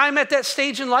listen, I'm at that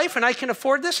stage in life and I can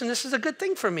afford this, and this is a good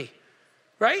thing for me,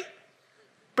 right?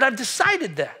 But I've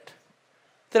decided that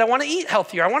I want to eat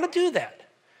healthier. I want to do that.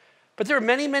 But there are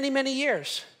many, many, many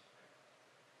years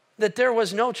that there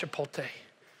was no Chipotle.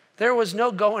 There was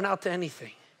no going out to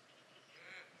anything.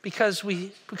 Because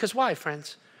why,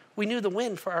 friends? We knew the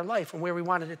win for our life and where we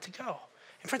wanted it to go.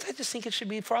 And friends, I just think it should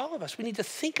be for all of us. We need to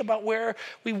think about where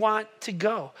we want to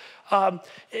go.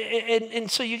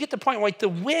 And so you get the point, like the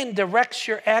win directs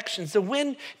your actions. The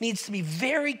win needs to be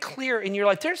very clear in your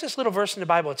life. There's this little verse in the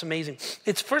Bible. It's amazing.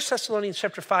 It's 1 Thessalonians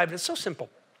chapter 5, and it's so simple.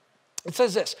 It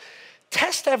says this,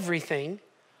 test everything,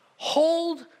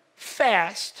 hold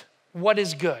fast what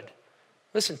is good.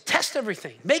 Listen, test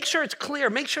everything. Make sure it's clear.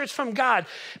 Make sure it's from God.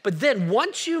 But then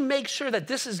once you make sure that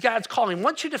this is God's calling,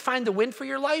 once you define the win for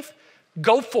your life,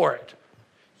 go for it.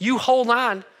 You hold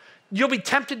on. You'll be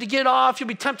tempted to get off. You'll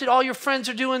be tempted. All your friends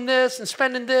are doing this and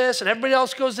spending this, and everybody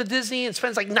else goes to Disney and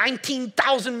spends like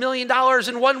 $19,000 million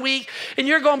in 1 week. And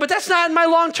you're going, but that's not in my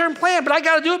long-term plan, but I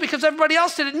got to do it because everybody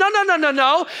else did it. No, no, no, no,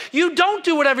 no. You don't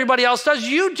do what everybody else does.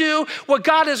 You do what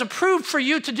God has approved for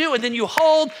you to do, and then you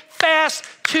hold fast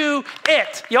to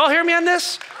it. Y'all hear me on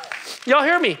this? Y'all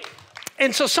hear me?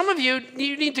 And so some of you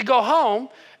need to go home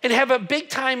and have a big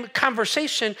time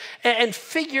conversation and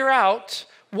figure out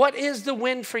what is the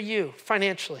win for you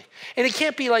financially. And it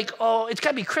can't be like, oh, it's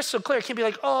got to be crystal clear. It can't be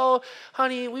like, oh,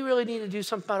 honey, we really need to do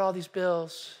something about all these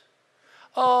bills.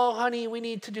 Oh, honey, we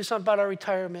need to do something about our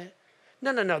retirement.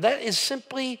 No, no, no. That is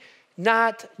simply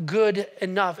not good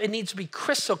enough. It needs to be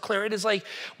crystal clear. It is like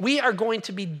we are going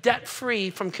to be debt-free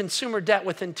from consumer debt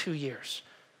within 2 years.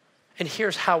 And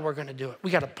here's how we're going to do it.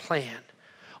 We got a plan.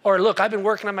 Or look, I've been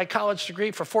working on my college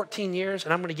degree for 14 years,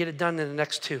 and I'm going to get it done in the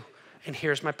next 2. And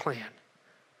here's my plan.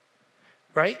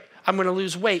 Right? I'm going to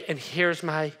lose weight, and here's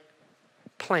my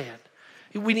plan.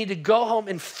 We need to go home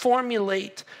and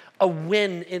formulate a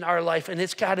win in our life, and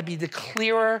it's got to be the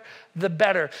clearer, the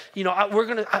better. You know, we're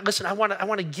going to listen. I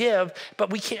want to give, but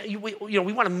we can't. We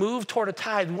want to move toward a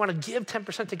tithe. We want to give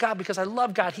 10% to God because I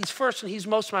love God. He's first, and He's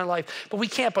most of my life. But we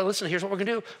can't. But listen, here's what we're going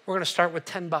to do. We're going to start with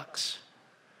 $10.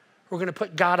 We're going to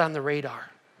put God on the radar.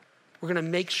 We're going to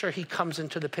make sure He comes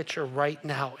into the picture right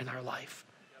now in our life.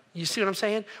 You see what I'm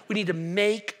saying? We need to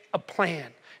make a plan,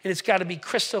 and it's got to be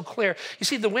crystal clear. You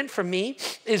see, the win for me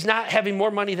is not having more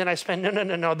money than I spend. No, no,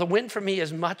 no, no. The win for me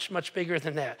is much, much bigger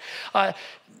than that.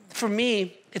 For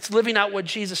me, it's living out what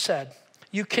Jesus said.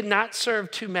 You cannot serve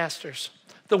 2 masters.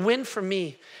 The win for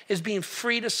me is being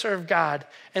free to serve God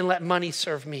and let money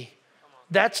serve me.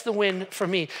 That's the win for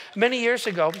me. Many years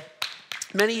ago,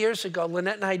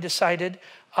 Lynette and I decided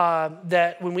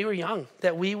that when we were young,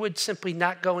 that we would simply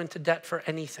not go into debt for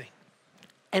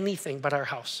anything but our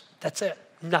house. That's it,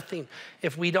 nothing.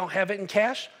 If we don't have it in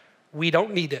cash, we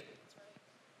don't need it.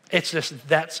 It's just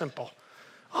that simple.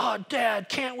 Oh, Dad,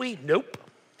 can't we? Nope.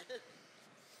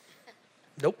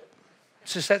 Nope.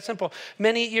 It's just that simple.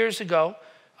 Many years ago,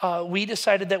 we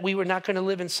decided that we were not going to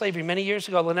live in slavery. Many years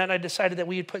ago, Lynette and I decided that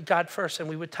we would put God first and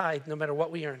we would tithe no matter what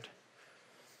we earned.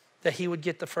 That He would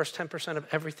get the first 10% of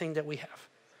everything that we have.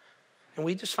 And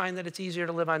we just find that it's easier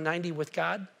to live on 90 with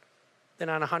God than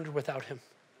on 100 without Him.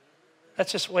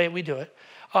 That's just the way we do it.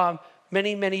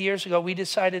 Many, many years ago, we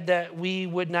decided that we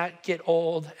would not get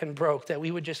old and broke, that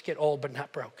we would just get old but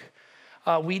not broke.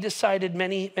 We decided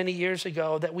many, many years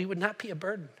ago that we would not be a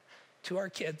burden to our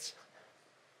kids.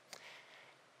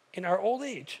 In our old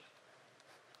age,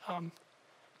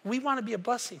 we want to be a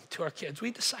blessing to our kids.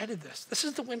 We decided this. This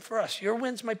is the win for us. Your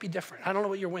wins might be different. I don't know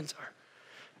what your wins are.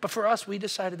 But for us, we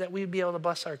decided that we'd be able to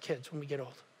bless our kids when we get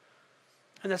old.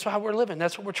 And that's how we're living.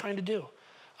 That's what we're trying to do.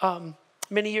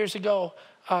 Many years ago,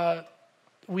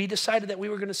 we decided that we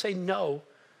were going to say no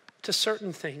to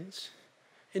certain things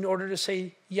in order to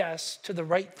say yes to the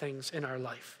right things in our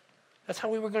life. That's how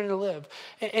we were going to live.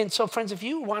 And so, friends, if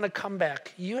you want to come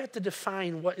back, you have to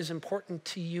define what is important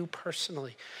to you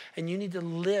personally. And you need to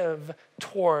live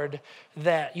toward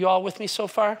that. You all with me so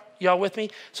far? You all with me?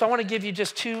 So I want to give you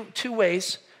just two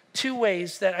ways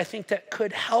that I think that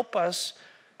could help us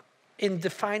in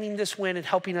defining this win and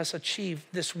helping us achieve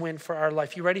this win for our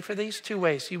life. You ready for these? 2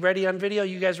 ways. You ready on video?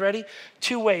 You guys ready?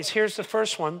 2 ways. Here's the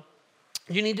first one.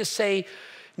 You need to say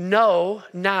no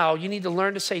now. You need to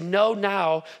learn to say no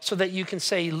now so that you can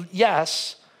say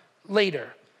yes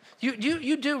later.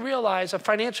 You do realize a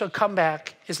financial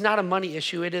comeback is not a money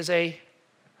issue. It is a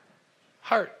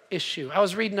heart issue. I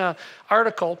was reading an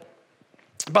article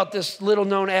about this little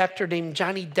known actor named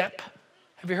Johnny Depp.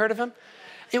 Have you heard of him?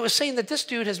 It was saying that this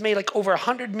dude has made like over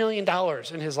 $100 million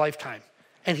in his lifetime,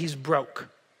 and he's broke.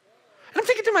 And I'm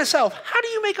thinking to myself, how do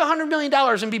you make $100 million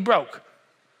and be broke?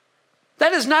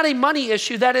 That is not a money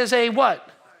issue. That is a what?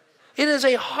 It is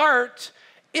a heart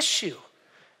issue.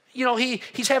 You know,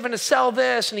 he's having to sell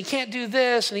this, and he can't do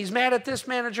this, and he's mad at this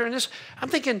manager and this. I'm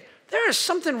thinking, there is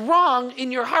something wrong in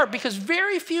your heart, because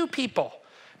very few people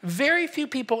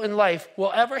in life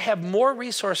will ever have more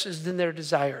resources than their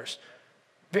desires.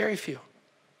 Very few.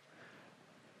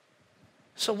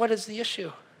 So what is the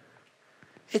issue?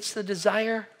 It's the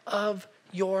desire of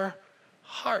your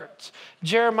heart.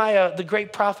 Jeremiah, the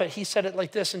great prophet, he said it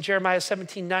like this in Jeremiah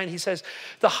 17:9. He says,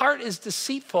 the heart is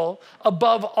deceitful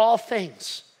above all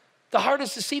things. The heart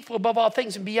is deceitful above all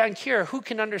things and beyond cure. Who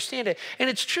can understand it? And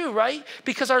it's true, right?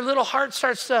 Because our little heart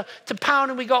starts to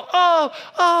pound and we go,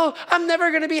 oh, I'm never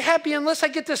going to be happy unless I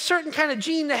get this certain kind of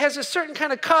gene that has a certain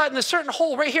kind of cut and a certain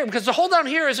hole right here, because the hole down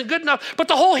here isn't good enough, but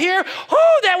the hole here,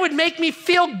 that would make me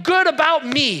feel good about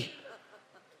me.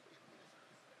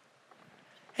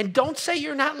 And don't say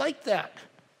you're not like that,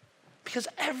 because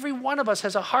every one of us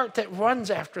has a heart that runs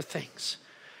after things.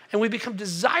 And we become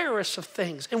desirous of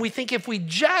things. And we think if we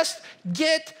just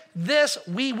get this,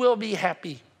 we will be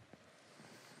happy.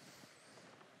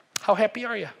 How happy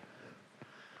are you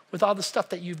with all the stuff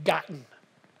that you've gotten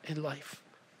in life?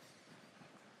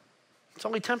 It's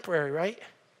only temporary, right?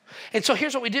 And so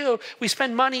here's what we do. We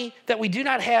spend money that we do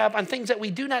not have on things that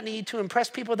we do not need to impress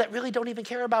people that really don't even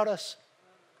care about us.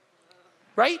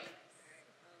 Right?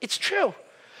 It's true.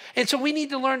 And so we need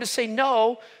to learn to say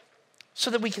no so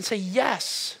that we can say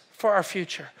yes for our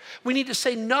future. We need to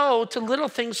say no to little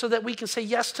things so that we can say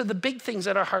yes to the big things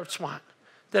that our hearts want,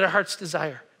 that our hearts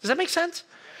desire. Does that make sense?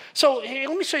 So here,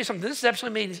 let me show you something. This is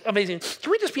absolutely amazing. Can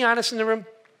we just be honest in the room?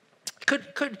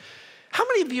 How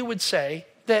many of you would say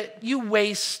that you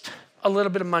waste a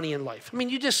little bit of money in life? I mean,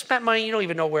 you just spent money, you don't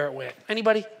even know where it went.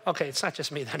 Anybody? Okay, it's not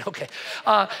just me then, okay.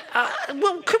 Well,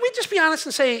 could we just be honest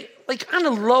and say, like on the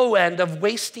low end of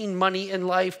wasting money in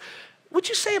life, would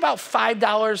you say about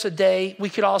 $5 a day? We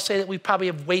could all say that we probably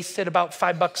have wasted about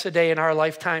 $5 a day in our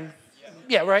lifetime.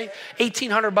 Yeah, right?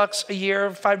 $1,800 a year,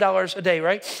 $5 a day,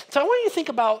 right? So I want you to think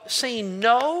about saying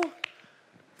no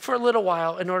for a little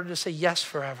while in order to say yes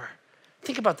forever.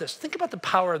 Think about this. Think about the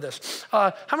power of this.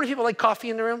 How many people like coffee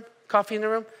in the room? Coffee in the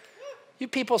room? You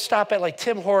people stop at like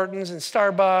Tim Hortons and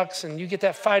Starbucks and you get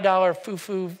that $5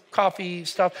 foo-foo coffee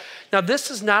stuff. Now, this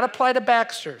does not apply to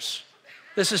Baxter's.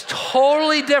 This is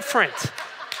totally different.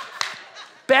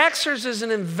 Baxter's is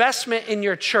an investment in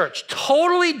your church.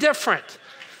 Totally different.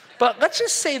 But let's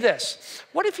just say this.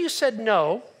 What if you said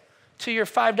no to your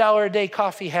 $5 a day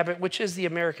coffee habit, which is the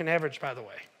American average, by the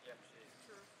way?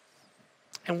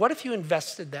 And what if you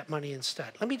invested that money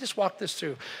instead? Let me just walk this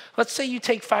through. Let's say you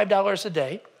take $5 a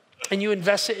day and you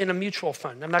invest it in a mutual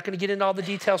fund. I'm not going to get into all the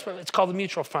details, but it's called a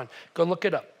mutual fund. Go look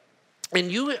it up. And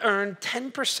you earn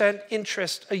 10%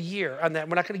 interest a year on that.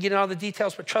 We're not going to get into all the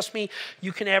details, but trust me,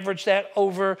 you can average that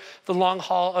over the long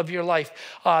haul of your life.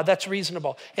 That's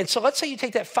reasonable. And so let's say you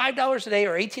take that $5 a day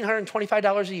or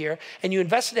 $1,825 a year, and you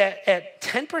invest it at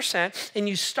 10%, and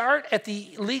you start at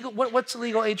the legal, what's the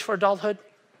legal age for adulthood?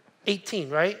 18,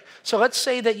 right? So let's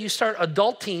say that you start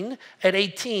adulting at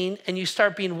 18 and you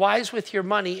start being wise with your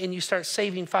money and you start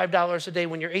saving $5 a day.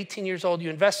 When you're 18 years old, you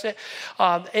invest it.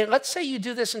 And let's say you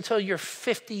do this until you're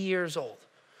 50 years old.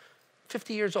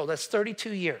 50 years old, that's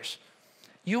 32 years.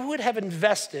 You would have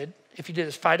invested, if you did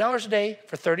this $5 a day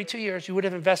for 32 years, you would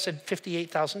have invested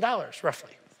 $58,000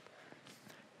 roughly.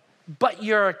 But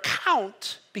your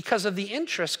account, because of the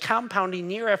interest compounding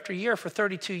year after year for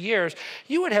 32 years,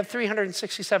 you would have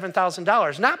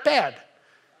 $367,000. Not bad.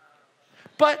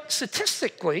 But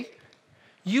statistically,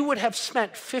 you would have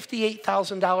spent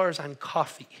 $58,000 on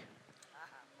coffee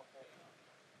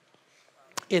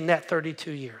in that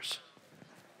 32 years.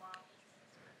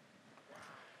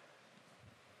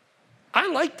 I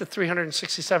like the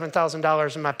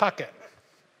 $367,000 in my pocket.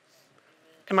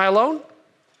 Am I alone?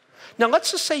 Now,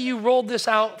 let's just say you rolled this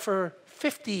out for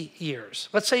 50 years.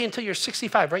 Let's say until you're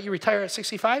 65, right? You retire at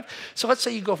 65. So let's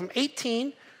say you go from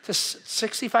 18 to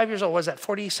 65 years old. What is that,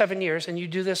 47 years? And you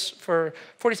do this for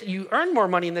 40. You earn more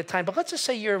money in that time. But let's just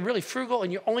say you're really frugal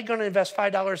and you're only going to invest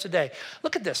 $5 a day.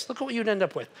 Look at this. Look at what you'd end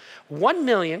up with.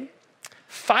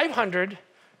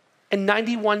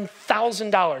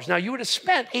 $1,591,000. Now, you would have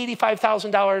spent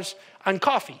 $85,000 on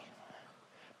coffee.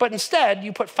 But instead,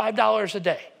 you put $5 a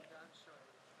day.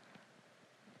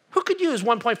 Who could use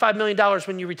 $1.5 million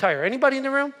when you retire? Anybody in the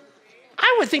room?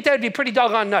 I would think that would be pretty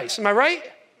doggone nice. Am I right?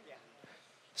 Yeah.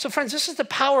 So friends, this is the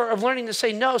power of learning to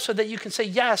say no so that you can say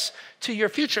yes to your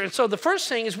future. And so the first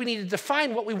thing is we need to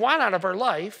define what we want out of our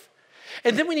life.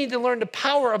 And then we need to learn the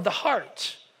power of the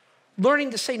heart.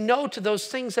 Learning to say no to those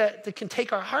things that can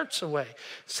take our hearts away.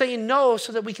 Saying no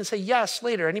so that we can say yes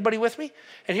later. Anybody with me?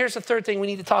 And here's the third thing we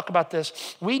need to talk about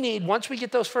this. Once we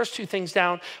get those first two things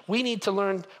down, we need to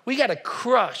learn, we got to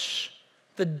crush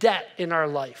the debt in our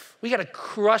life. We got to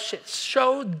crush it.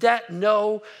 Show debt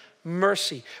no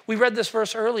mercy. We read this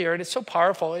verse earlier, and it's so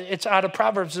powerful. It's out of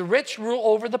Proverbs. The rich rule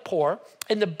over the poor,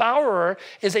 and the borrower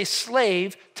is a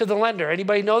slave to the lender.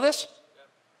 Anybody know this?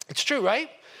 It's true, right?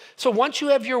 So once you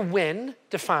have your win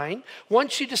defined,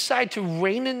 once you decide to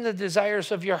rein in the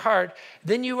desires of your heart,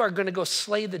 then you are going to go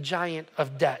slay the giant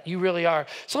of debt. You really are.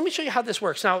 So let me show you how this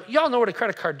works. Now, y'all know what a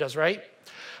credit card does, right?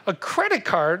 A credit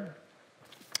card,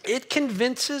 it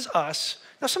convinces us.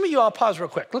 Now, some of you all pause real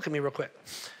quick. Look at me real quick.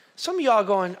 Some of y'all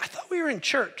going, I thought we were in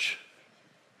church.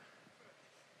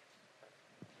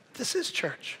 This is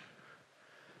church.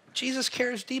 Jesus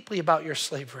cares deeply about your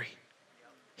slavery.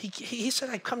 He said,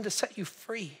 I've come to set you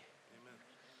free.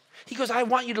 He goes, I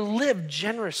want you to live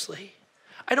generously.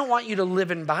 I don't want you to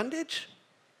live in bondage.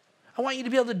 I want you to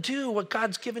be able to do what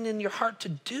God's given in your heart to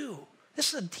do.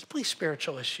 This is a deeply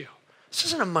spiritual issue. This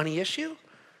isn't a money issue.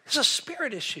 This is a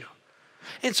spirit issue.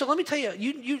 And so let me tell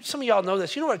you, some of y'all know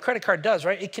this. You know what a credit card does,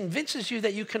 right? It convinces you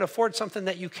that you can afford something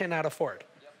that you cannot afford.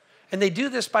 And they do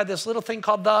this by this little thing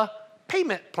called the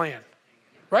payment plan,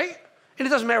 right? And it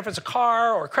doesn't matter if it's a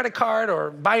car or a credit card or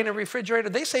buying a refrigerator.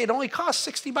 They say it only costs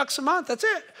 $60 a month. That's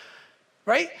it,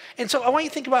 right? And so I want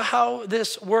you to think about how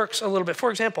this works a little bit.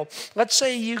 For example, let's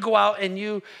say you go out and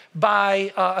you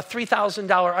buy a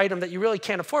 $3,000 item that you really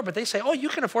can't afford, but they say, oh, you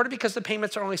can afford it because the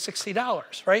payments are only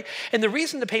 $60, right? And the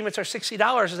reason the payments are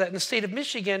 $60 is that in the state of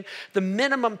Michigan, the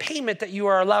minimum payment that you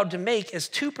are allowed to make is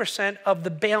 2% of the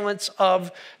balance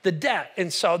of the debt.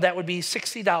 And so that would be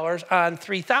 $60 on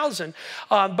 $3,000.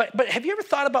 But have you ever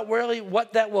thought about really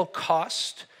what that will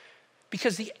cost?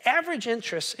 Because the average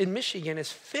interest in Michigan is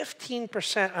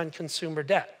 15% on consumer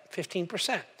debt,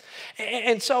 15%.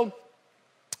 And so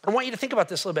I want you to think about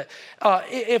this a little bit.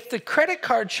 If the credit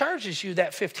card charges you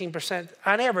that 15%,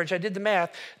 on average, I did the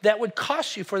math, that would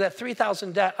cost you for that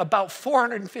 $3,000 debt about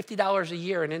 $450 a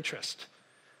year in interest.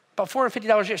 About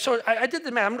 $450 a year. So I did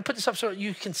the math. I'm going to put this up so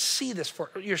you can see this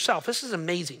for yourself. This is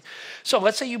amazing. So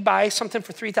let's say you buy something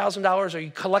for $3,000 or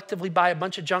you collectively buy a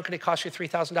bunch of junk and it costs you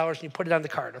 $3,000 and you put it on the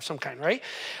card of some kind, right?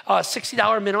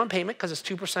 $60 minimum payment because it's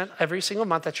 2% every single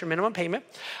month. That's your minimum payment.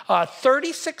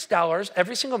 $36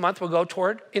 every single month will go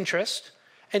toward interest.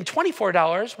 And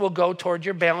 $24 will go toward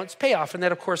your balance payoff. And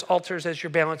that, of course, alters as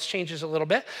your balance changes a little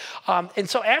bit. And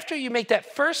so after you make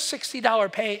that first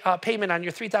 $60 payment on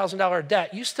your $3,000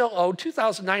 debt, you still owe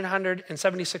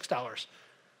 $2,976.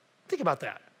 Think about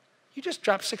that. You just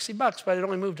dropped $60, but it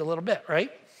only moved a little bit,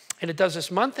 right? And it does this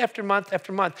month after month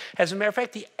after month. As a matter of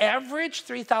fact, the average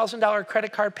 $3,000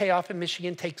 credit card payoff in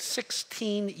Michigan takes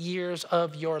 16 years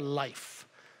of your life.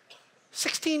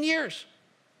 16 years.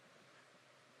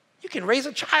 You can raise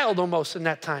a child almost in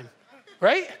that time,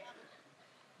 right?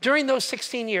 During those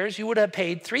 16 years, you would have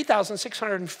paid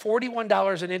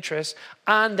 $3,641 in interest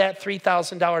on that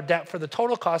 $3,000 debt for the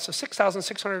total cost of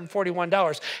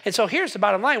 $6,641. And so here's the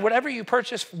bottom line. Whatever you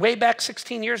purchased way back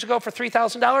 16 years ago for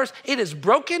 $3,000, it is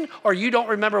broken or you don't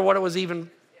remember what it was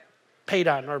even paid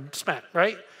on or spent,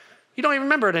 right? You don't even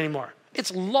remember it anymore.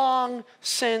 It's long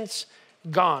since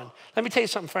gone. Let me tell you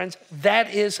something, friends.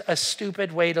 That is a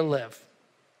stupid way to live.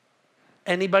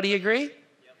 Anybody agree? Yep.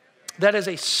 That is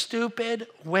a stupid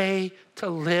way to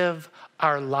live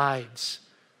our lives.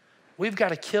 We've got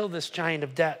to kill this giant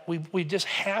of debt. We just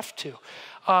have to.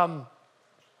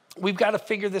 We've got to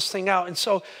figure this thing out. And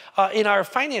so in our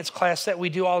finance class that we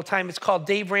do all the time, it's called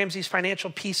Dave Ramsey's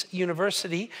Financial Peace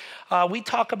University. We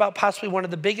talk about possibly one of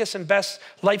the biggest and best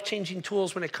life-changing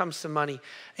tools when it comes to money.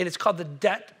 And it's called the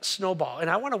debt snowball. And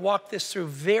I want to walk this through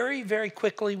very, very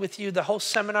quickly with you. The whole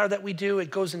seminar that we do, it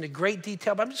goes into great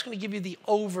detail. But I'm just going to give you the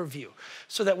overview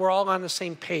so that we're all on the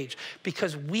same page.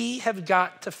 Because we have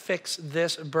got to fix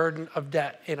this burden of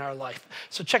debt in our life.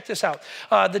 So check this out.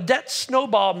 The debt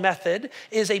snowball method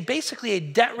is basically a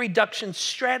debt reduction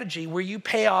strategy where you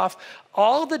pay off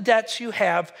all the debts you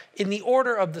have in the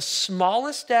order of the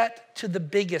smallest debt to the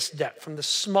biggest debt, from the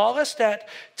smallest debt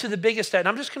to the biggest debt. And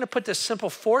I'm just going to put this simple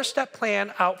 4-step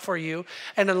plan out for you.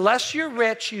 And unless you're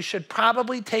rich, you should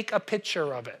probably take a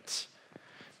picture of it.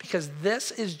 Because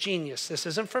this is genius. This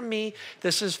isn't from me.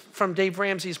 This is from Dave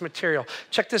Ramsey's material.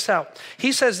 Check this out.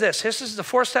 He says this. This is the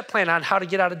 4-step plan on how to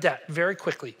get out of debt very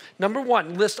quickly. Number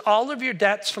 1, list all of your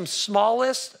debts from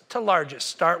smallest to largest.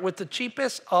 Start with the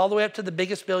cheapest all the way up to the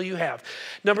biggest bill you have.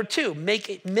 Number 2,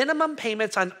 make minimum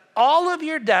payments on all of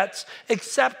your debts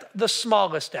except the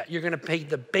smallest debt. You're going to pay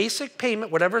the basic payment,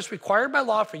 whatever is required by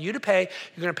law for you to pay.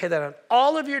 You're going to pay that on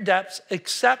all of your debts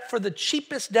except for the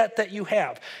cheapest debt that you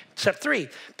have. Step 3,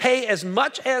 pay as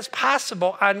much as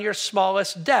possible on your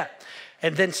smallest debt.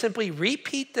 And then simply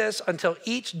repeat this until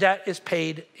each debt is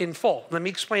paid in full. Let me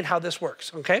explain how this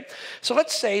works, okay? So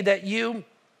let's say that you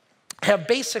have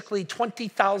basically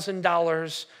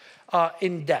 $20,000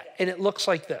 in debt, and it looks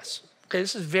like this. Okay,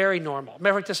 this is very normal.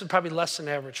 Matter of fact, this is probably less than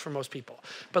average for most people.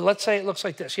 But let's say it looks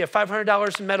like this. You have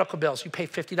 $500 in medical bills. You pay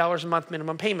 $50 a month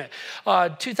minimum payment.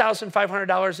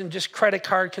 $2,500 in just credit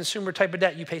card, consumer type of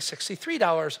debt. You pay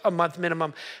 $63 a month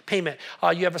minimum payment.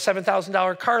 You have a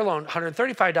 $7,000 car loan,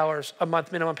 $135 a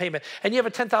month minimum payment. And you have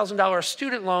a $10,000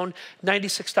 student loan,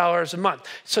 $96 a month.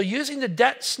 So using the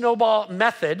debt snowball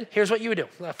method, here's what you would do.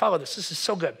 Follow this. This is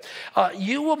so good.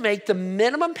 You will make the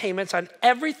minimum payments on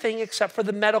everything except for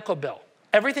the medical bill.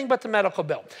 Everything but the medical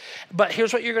bill. But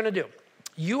here's what you're going to do.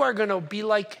 You are going to be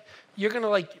like,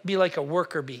 be like a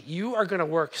worker bee. You are going to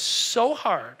work so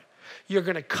hard. You're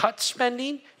going to cut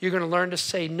spending. You're going to learn to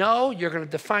say no. You're going to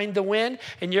define the win.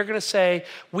 And you're going to say,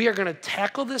 we are going to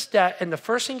tackle this debt. And the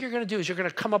first thing you're going to do is you're going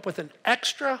to come up with an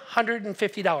extra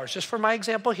 $150. Just for my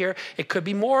example here, it could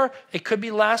be more, it could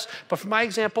be less. But for my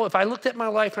example, if I looked at my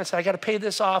life and I said, I got to pay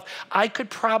this off, I could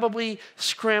probably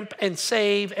scrimp and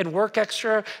save and work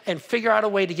extra and figure out a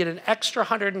way to get an extra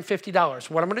 $150.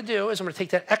 What I'm going to do is I'm going to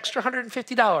take that extra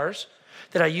 $150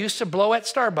 that I used to blow at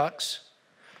Starbucks,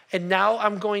 and now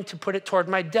I'm going to put it toward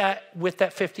my debt with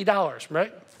that $50,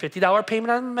 right? $50 payment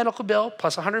on the medical bill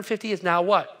plus $150 is now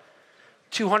what?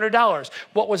 $200.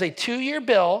 What was a 2-year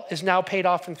bill is now paid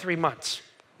off in 3 months.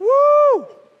 Woo!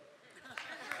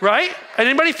 Right?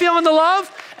 Anybody feeling the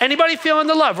love? Anybody feeling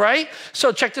the love, right?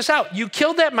 So check this out. You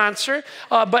killed that monster,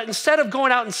 but instead of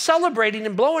going out and celebrating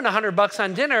and blowing $100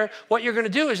 on dinner, what you're going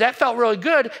to do is that felt really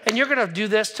good, and you're going to do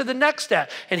this to the next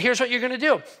debt. And here's what you're going to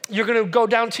do. You're going to go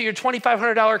down to your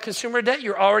 $2,500 consumer debt.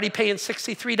 You're already paying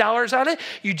 $63 on it.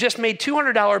 You just made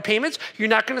 $200 payments. You're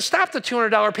not going to stop the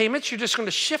 $200 payments. You're just going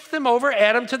to shift them over,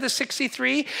 add them to the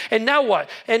 63, and now what?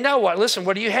 And now what? Listen,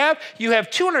 what do you have? You have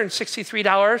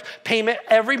 $263 payment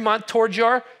every month towards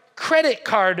your credit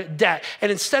card debt.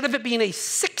 And instead of it being a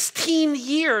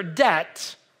 16-year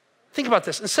debt, think about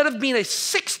this. Instead of being a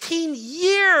 16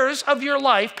 years of your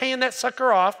life paying that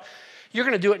sucker off, you're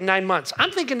going to do it in 9 months.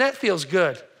 I'm thinking that feels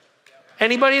good.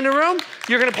 Anybody in the room?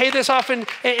 You're going to pay this off in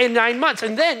 9 months.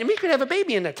 And then we could have a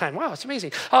baby in that time. Wow, it's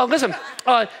amazing. Listen,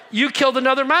 you killed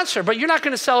another monster, but you're not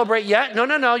going to celebrate yet. No.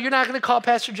 You're not going to call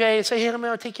Pastor Jay and say, hey, I'm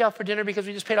going to take you out for dinner because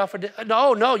we just paid off for dinner.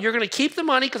 No. You're going to keep the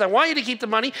money because I want you to keep the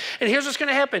money. And here's what's going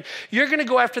to happen. You're going to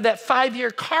go after that 5-year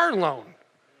car loan.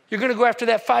 You're going to go after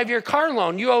that 5-year car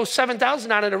loan. You owe $7,000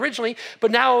 on it originally,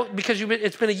 but now because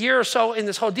it's been a year or so in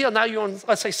this whole deal, now you own,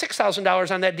 let's say,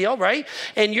 $6,000 on that deal, right?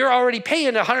 And you're already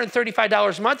paying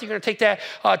 $135 a month. You're going to take that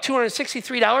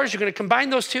 $263. You're going to combine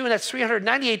those two, and that's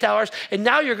 $398. And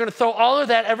now you're going to throw all of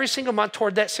that every single month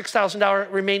toward that $6,000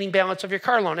 remaining balance of your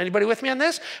car loan. Anybody with me on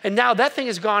this? And now that thing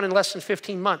is gone in less than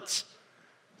 15 months.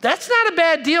 That's not a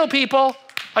bad deal, people.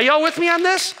 Are y'all with me on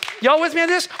this? Y'all with me on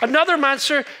this? Another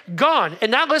monster gone. And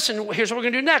now listen, here's what we're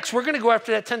going to do next. We're going to go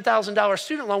after that $10,000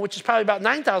 student loan, which is probably about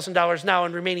 $9,000 now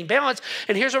in remaining balance.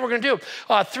 And here's what we're going to do.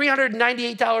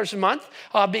 $398 a month.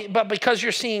 But because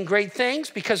you're seeing great things,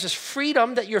 because there's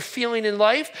freedom that you're feeling in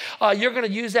life, you're going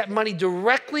to use that money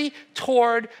directly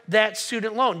toward that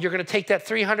student loan. You're going to take that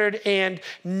 $398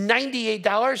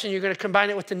 and you're going to combine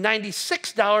it with the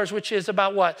 $96, which is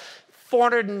about what?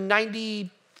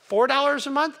 $494 a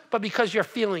month, but because you're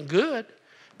feeling good,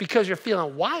 because you're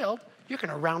feeling wild, you're going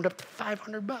to round up to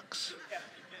 $500.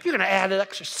 You're going to add an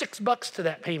extra $6 to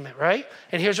that payment, right?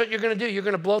 And here's what you're going to do. You're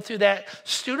going to blow through that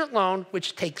student loan,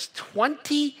 which takes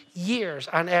 20 years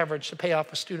on average to pay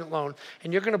off a student loan,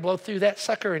 and you're going to blow through that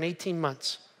sucker in 18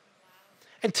 months.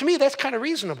 And to me, that's kind of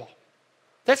reasonable.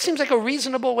 That seems like a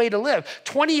reasonable way to live.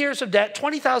 20 years of debt,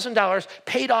 $20,000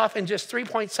 paid off in just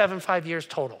 3.75 years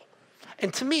total.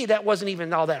 And to me, that wasn't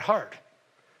even all that hard.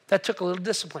 That took a little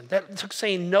discipline. That took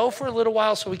saying no for a little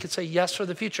while so we could say yes for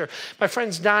the future. My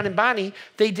friends Don and Bonnie,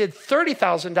 they did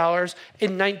 $30,000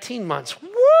 in 19 months.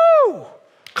 Woo!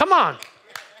 Come on.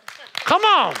 Come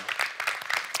on.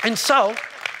 And so,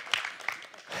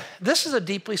 this is a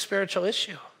deeply spiritual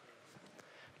issue.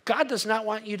 God does not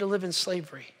want you to live in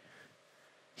slavery.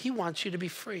 He wants you to be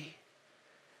free.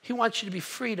 He wants you to be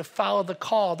free to follow the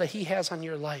call that he has on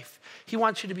your life. He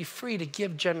wants you to be free to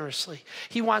give generously.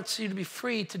 He wants you to be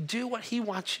free to do what he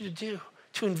wants you to do,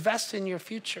 to invest in your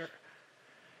future.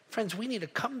 Friends, we need to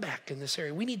come back in this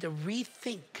area. We need to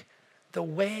rethink the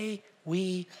way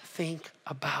we think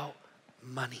about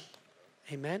money.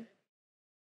 Amen?